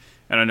here,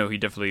 and I know he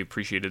definitely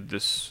appreciated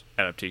this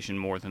adaptation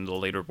more than the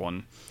later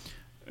one.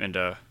 And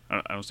I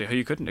don't see how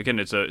you couldn't. Again,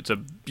 it's a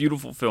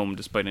beautiful film,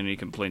 despite any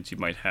complaints you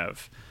might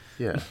have.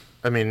 Yeah,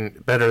 I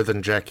mean, better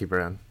than Jackie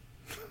Brown.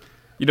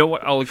 You know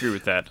what? I'll agree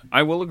with that.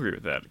 I will agree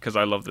with that because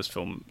I love this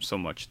film so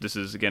much. This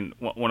is again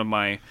one of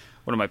my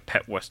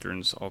pet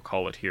westerns. I'll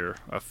call it here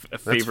a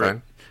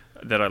favorite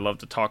that I love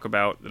to talk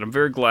about. That I'm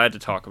very glad to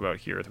talk about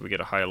here. That we get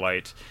a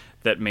highlight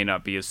that may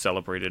not be as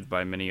celebrated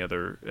by many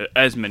other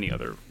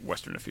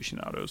western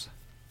aficionados.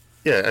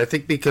 Yeah, I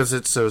think because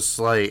it's so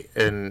slight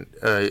and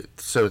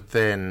so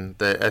thin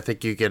that I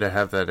think you get to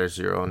have that as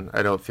your own.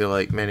 I don't feel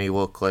like many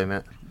will claim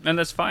it, and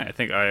that's fine. I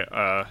think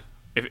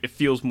it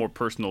feels more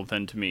personal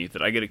than to me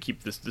that I get to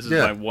keep this. This is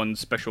my one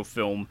special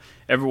film.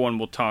 Everyone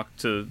will talk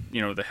to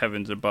the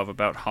heavens above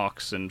about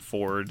Hawks and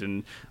Ford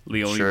and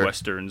Leone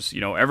westerns.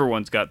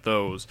 Everyone's got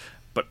those,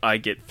 but I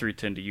get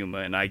 310 to Yuma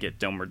and I get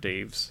Delmer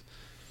Daves.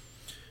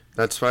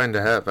 That's fine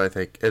to have, I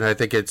think, and I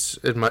think it's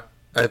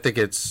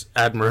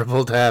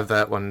admirable to have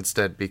that one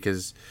instead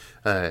because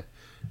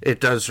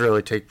it does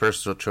really take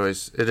personal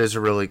choice. It is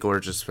a really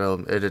gorgeous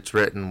film and it's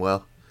written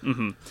well.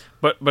 Mm-hmm.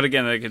 But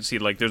again, I can see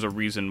there's a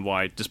reason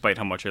why, despite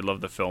how much I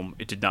love the film,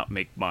 it did not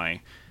make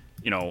my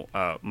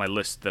my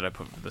list that I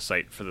put for the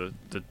site for the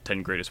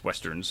 10 greatest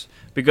westerns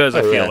because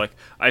I feel like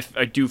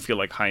I do feel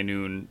like High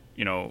Noon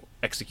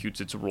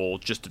executes its role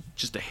just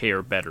a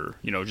hair better,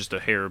 just a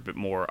hair bit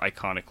more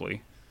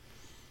iconically.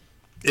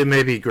 It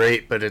may be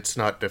great, but it's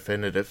not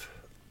definitive.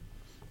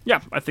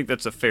 Yeah, I think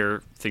that's a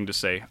fair thing to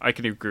say. I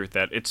can agree with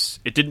that.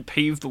 It didn't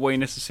pave the way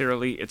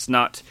necessarily. It's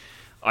not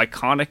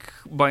iconic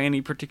by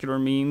any particular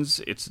means.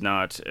 It's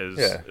not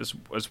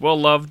as well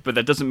loved, but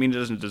that doesn't mean it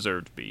doesn't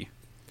deserve to be.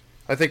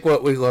 I think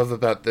what we love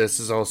about this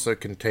is also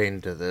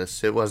contained to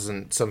this. It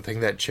wasn't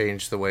something that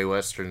changed the way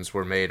westerns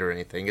were made or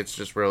anything. It's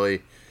just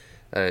really,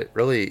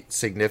 really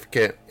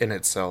significant in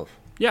itself.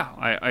 Yeah,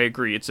 I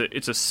agree. It's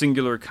a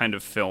singular kind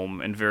of film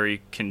and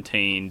very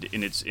contained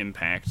in its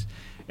impact.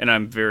 And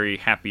I'm very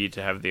happy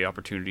to have the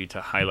opportunity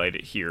to highlight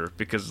it here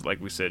because, like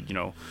we said,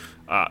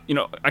 I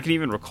can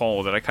even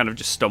recall that I kind of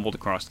just stumbled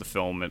across the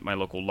film at my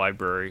local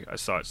library. I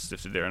saw it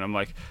sifted there, and I'm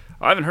like,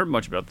 I haven't heard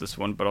much about this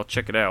one, but I'll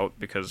check it out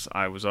because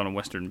I was on a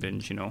Western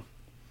binge,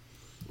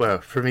 Well,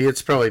 for me,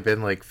 it's probably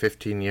been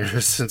 15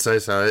 years since I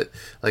saw it.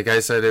 Like I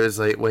said, it was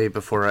way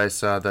before I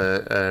saw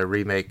the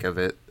remake of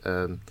it,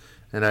 and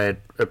I had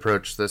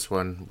approached this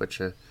one,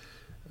 which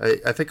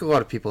I think a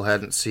lot of people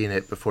hadn't seen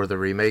it before the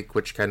remake,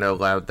 which kind of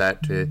allowed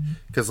that to...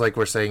 Because like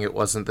we're saying, it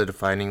wasn't the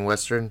defining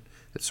Western.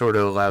 It sort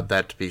of allowed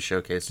that to be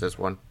showcased as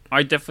one.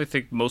 I definitely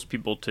think most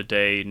people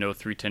today know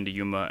 310 to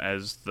Yuma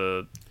as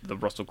the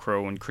Russell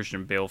Crowe and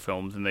Christian Bale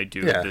films, and they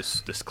do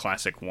this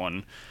classic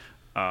one.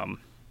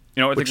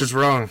 Which is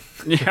wrong.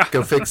 Yeah.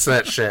 Go fix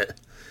that shit.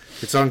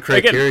 It's on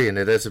Criterion.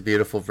 It is a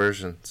beautiful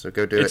version, so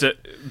go do it. It's a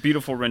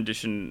beautiful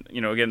rendition.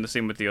 Again, the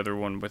same with the other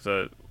one with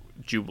a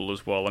Jubal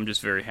as well. I'm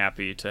just very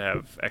happy to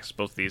have access to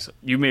both of these.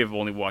 You may have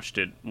only watched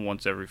it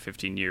once every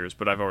 15 years,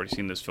 but I've already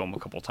seen this film a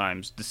couple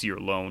times this year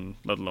alone,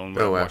 let alone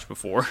what I watched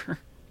before.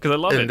 Because I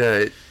love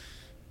it.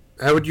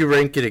 How would you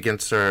rank it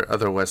against our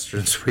other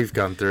westerns we've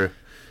gone through?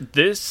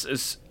 This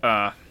is,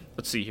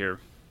 let's see here.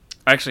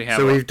 I actually have.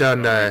 So we've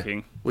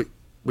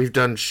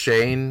done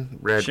Shane,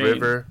 Red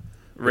River.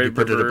 Red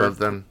put River, it above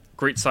them.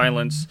 Great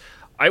Silence.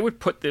 I would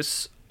put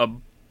this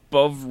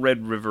above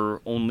Red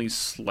River only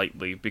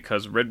slightly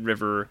because Red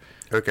River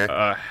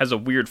has a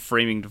weird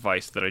framing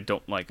device that I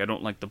don't like. I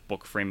don't like the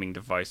book framing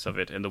device of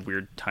it and the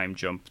weird time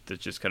jump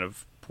that's just kind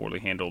of poorly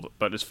handled.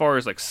 But as far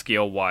as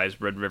scale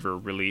wise, Red River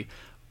really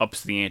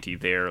ups the ante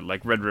there.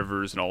 Red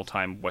River is an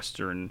all-time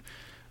Western.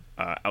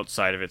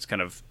 Outside of it's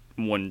kind of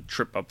one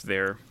trip up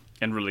there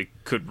and really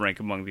could rank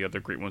among the other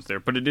great ones there.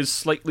 But it is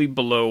slightly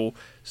below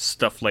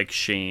stuff like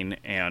Shane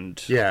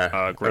and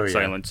Great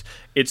Silence.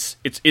 It's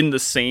in the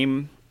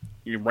same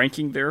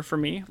ranking there for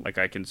me. I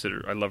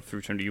love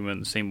 310 to Yuma in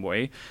the same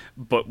way.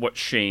 But what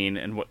Shane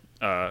and what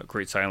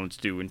Great Silence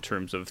do in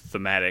terms of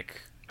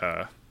thematic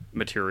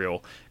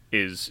material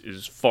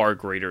is far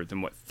greater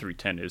than what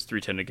 310 is.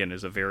 310, again,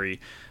 is a very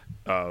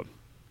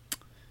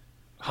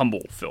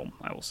humble film,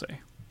 I will say.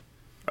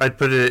 I'd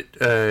put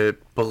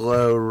it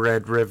below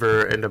Red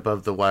River and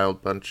above the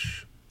Wild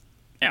Bunch.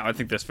 Yeah, I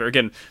think that's fair.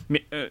 Again,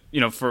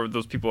 for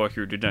those people out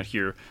here who did not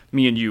hear,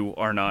 me and you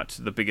are not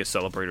the biggest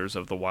celebrators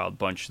of the Wild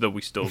Bunch, though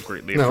we still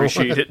greatly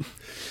appreciate it.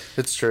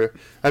 It's true.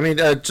 I mean,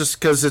 just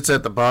because it's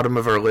at the bottom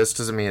of our list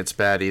doesn't mean it's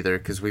bad either,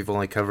 because we've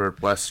only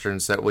covered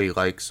westerns that we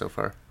like so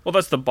far. Well,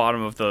 that's the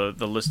bottom of the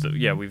list that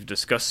we've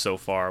discussed so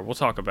far. We'll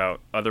talk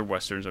about other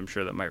westerns, I'm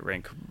sure, that might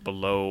rank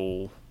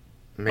below...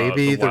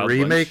 Maybe the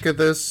remake of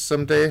this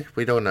someday.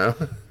 We don't know,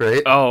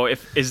 right? Oh,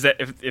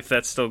 if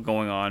that's still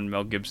going on,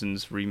 Mel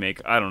Gibson's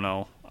remake. I don't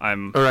know.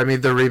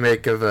 The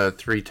remake of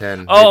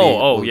 310.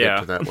 We'll get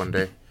to that one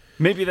day.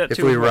 Maybe that if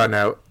too. we run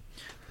out.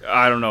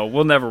 I don't know.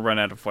 We'll never run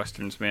out of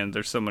westerns, man.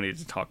 There's so many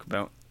to talk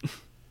about.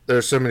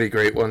 There's so many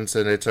great ones,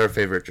 and it's our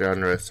favorite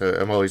genre. So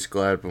I'm always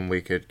glad when we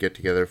could get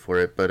together for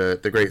it.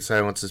 But The Great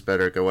Silence is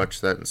better. Go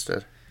watch that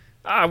instead.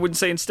 I wouldn't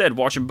say instead.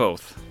 Watch them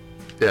both.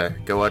 Yeah,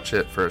 go watch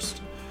it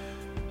first.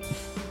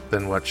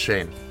 Then watch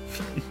Shane.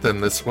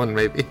 Then this one,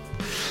 maybe.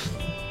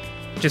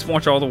 Just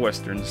watch all the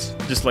westerns,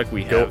 just like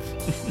we have.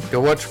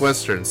 Go watch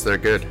westerns. They're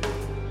good.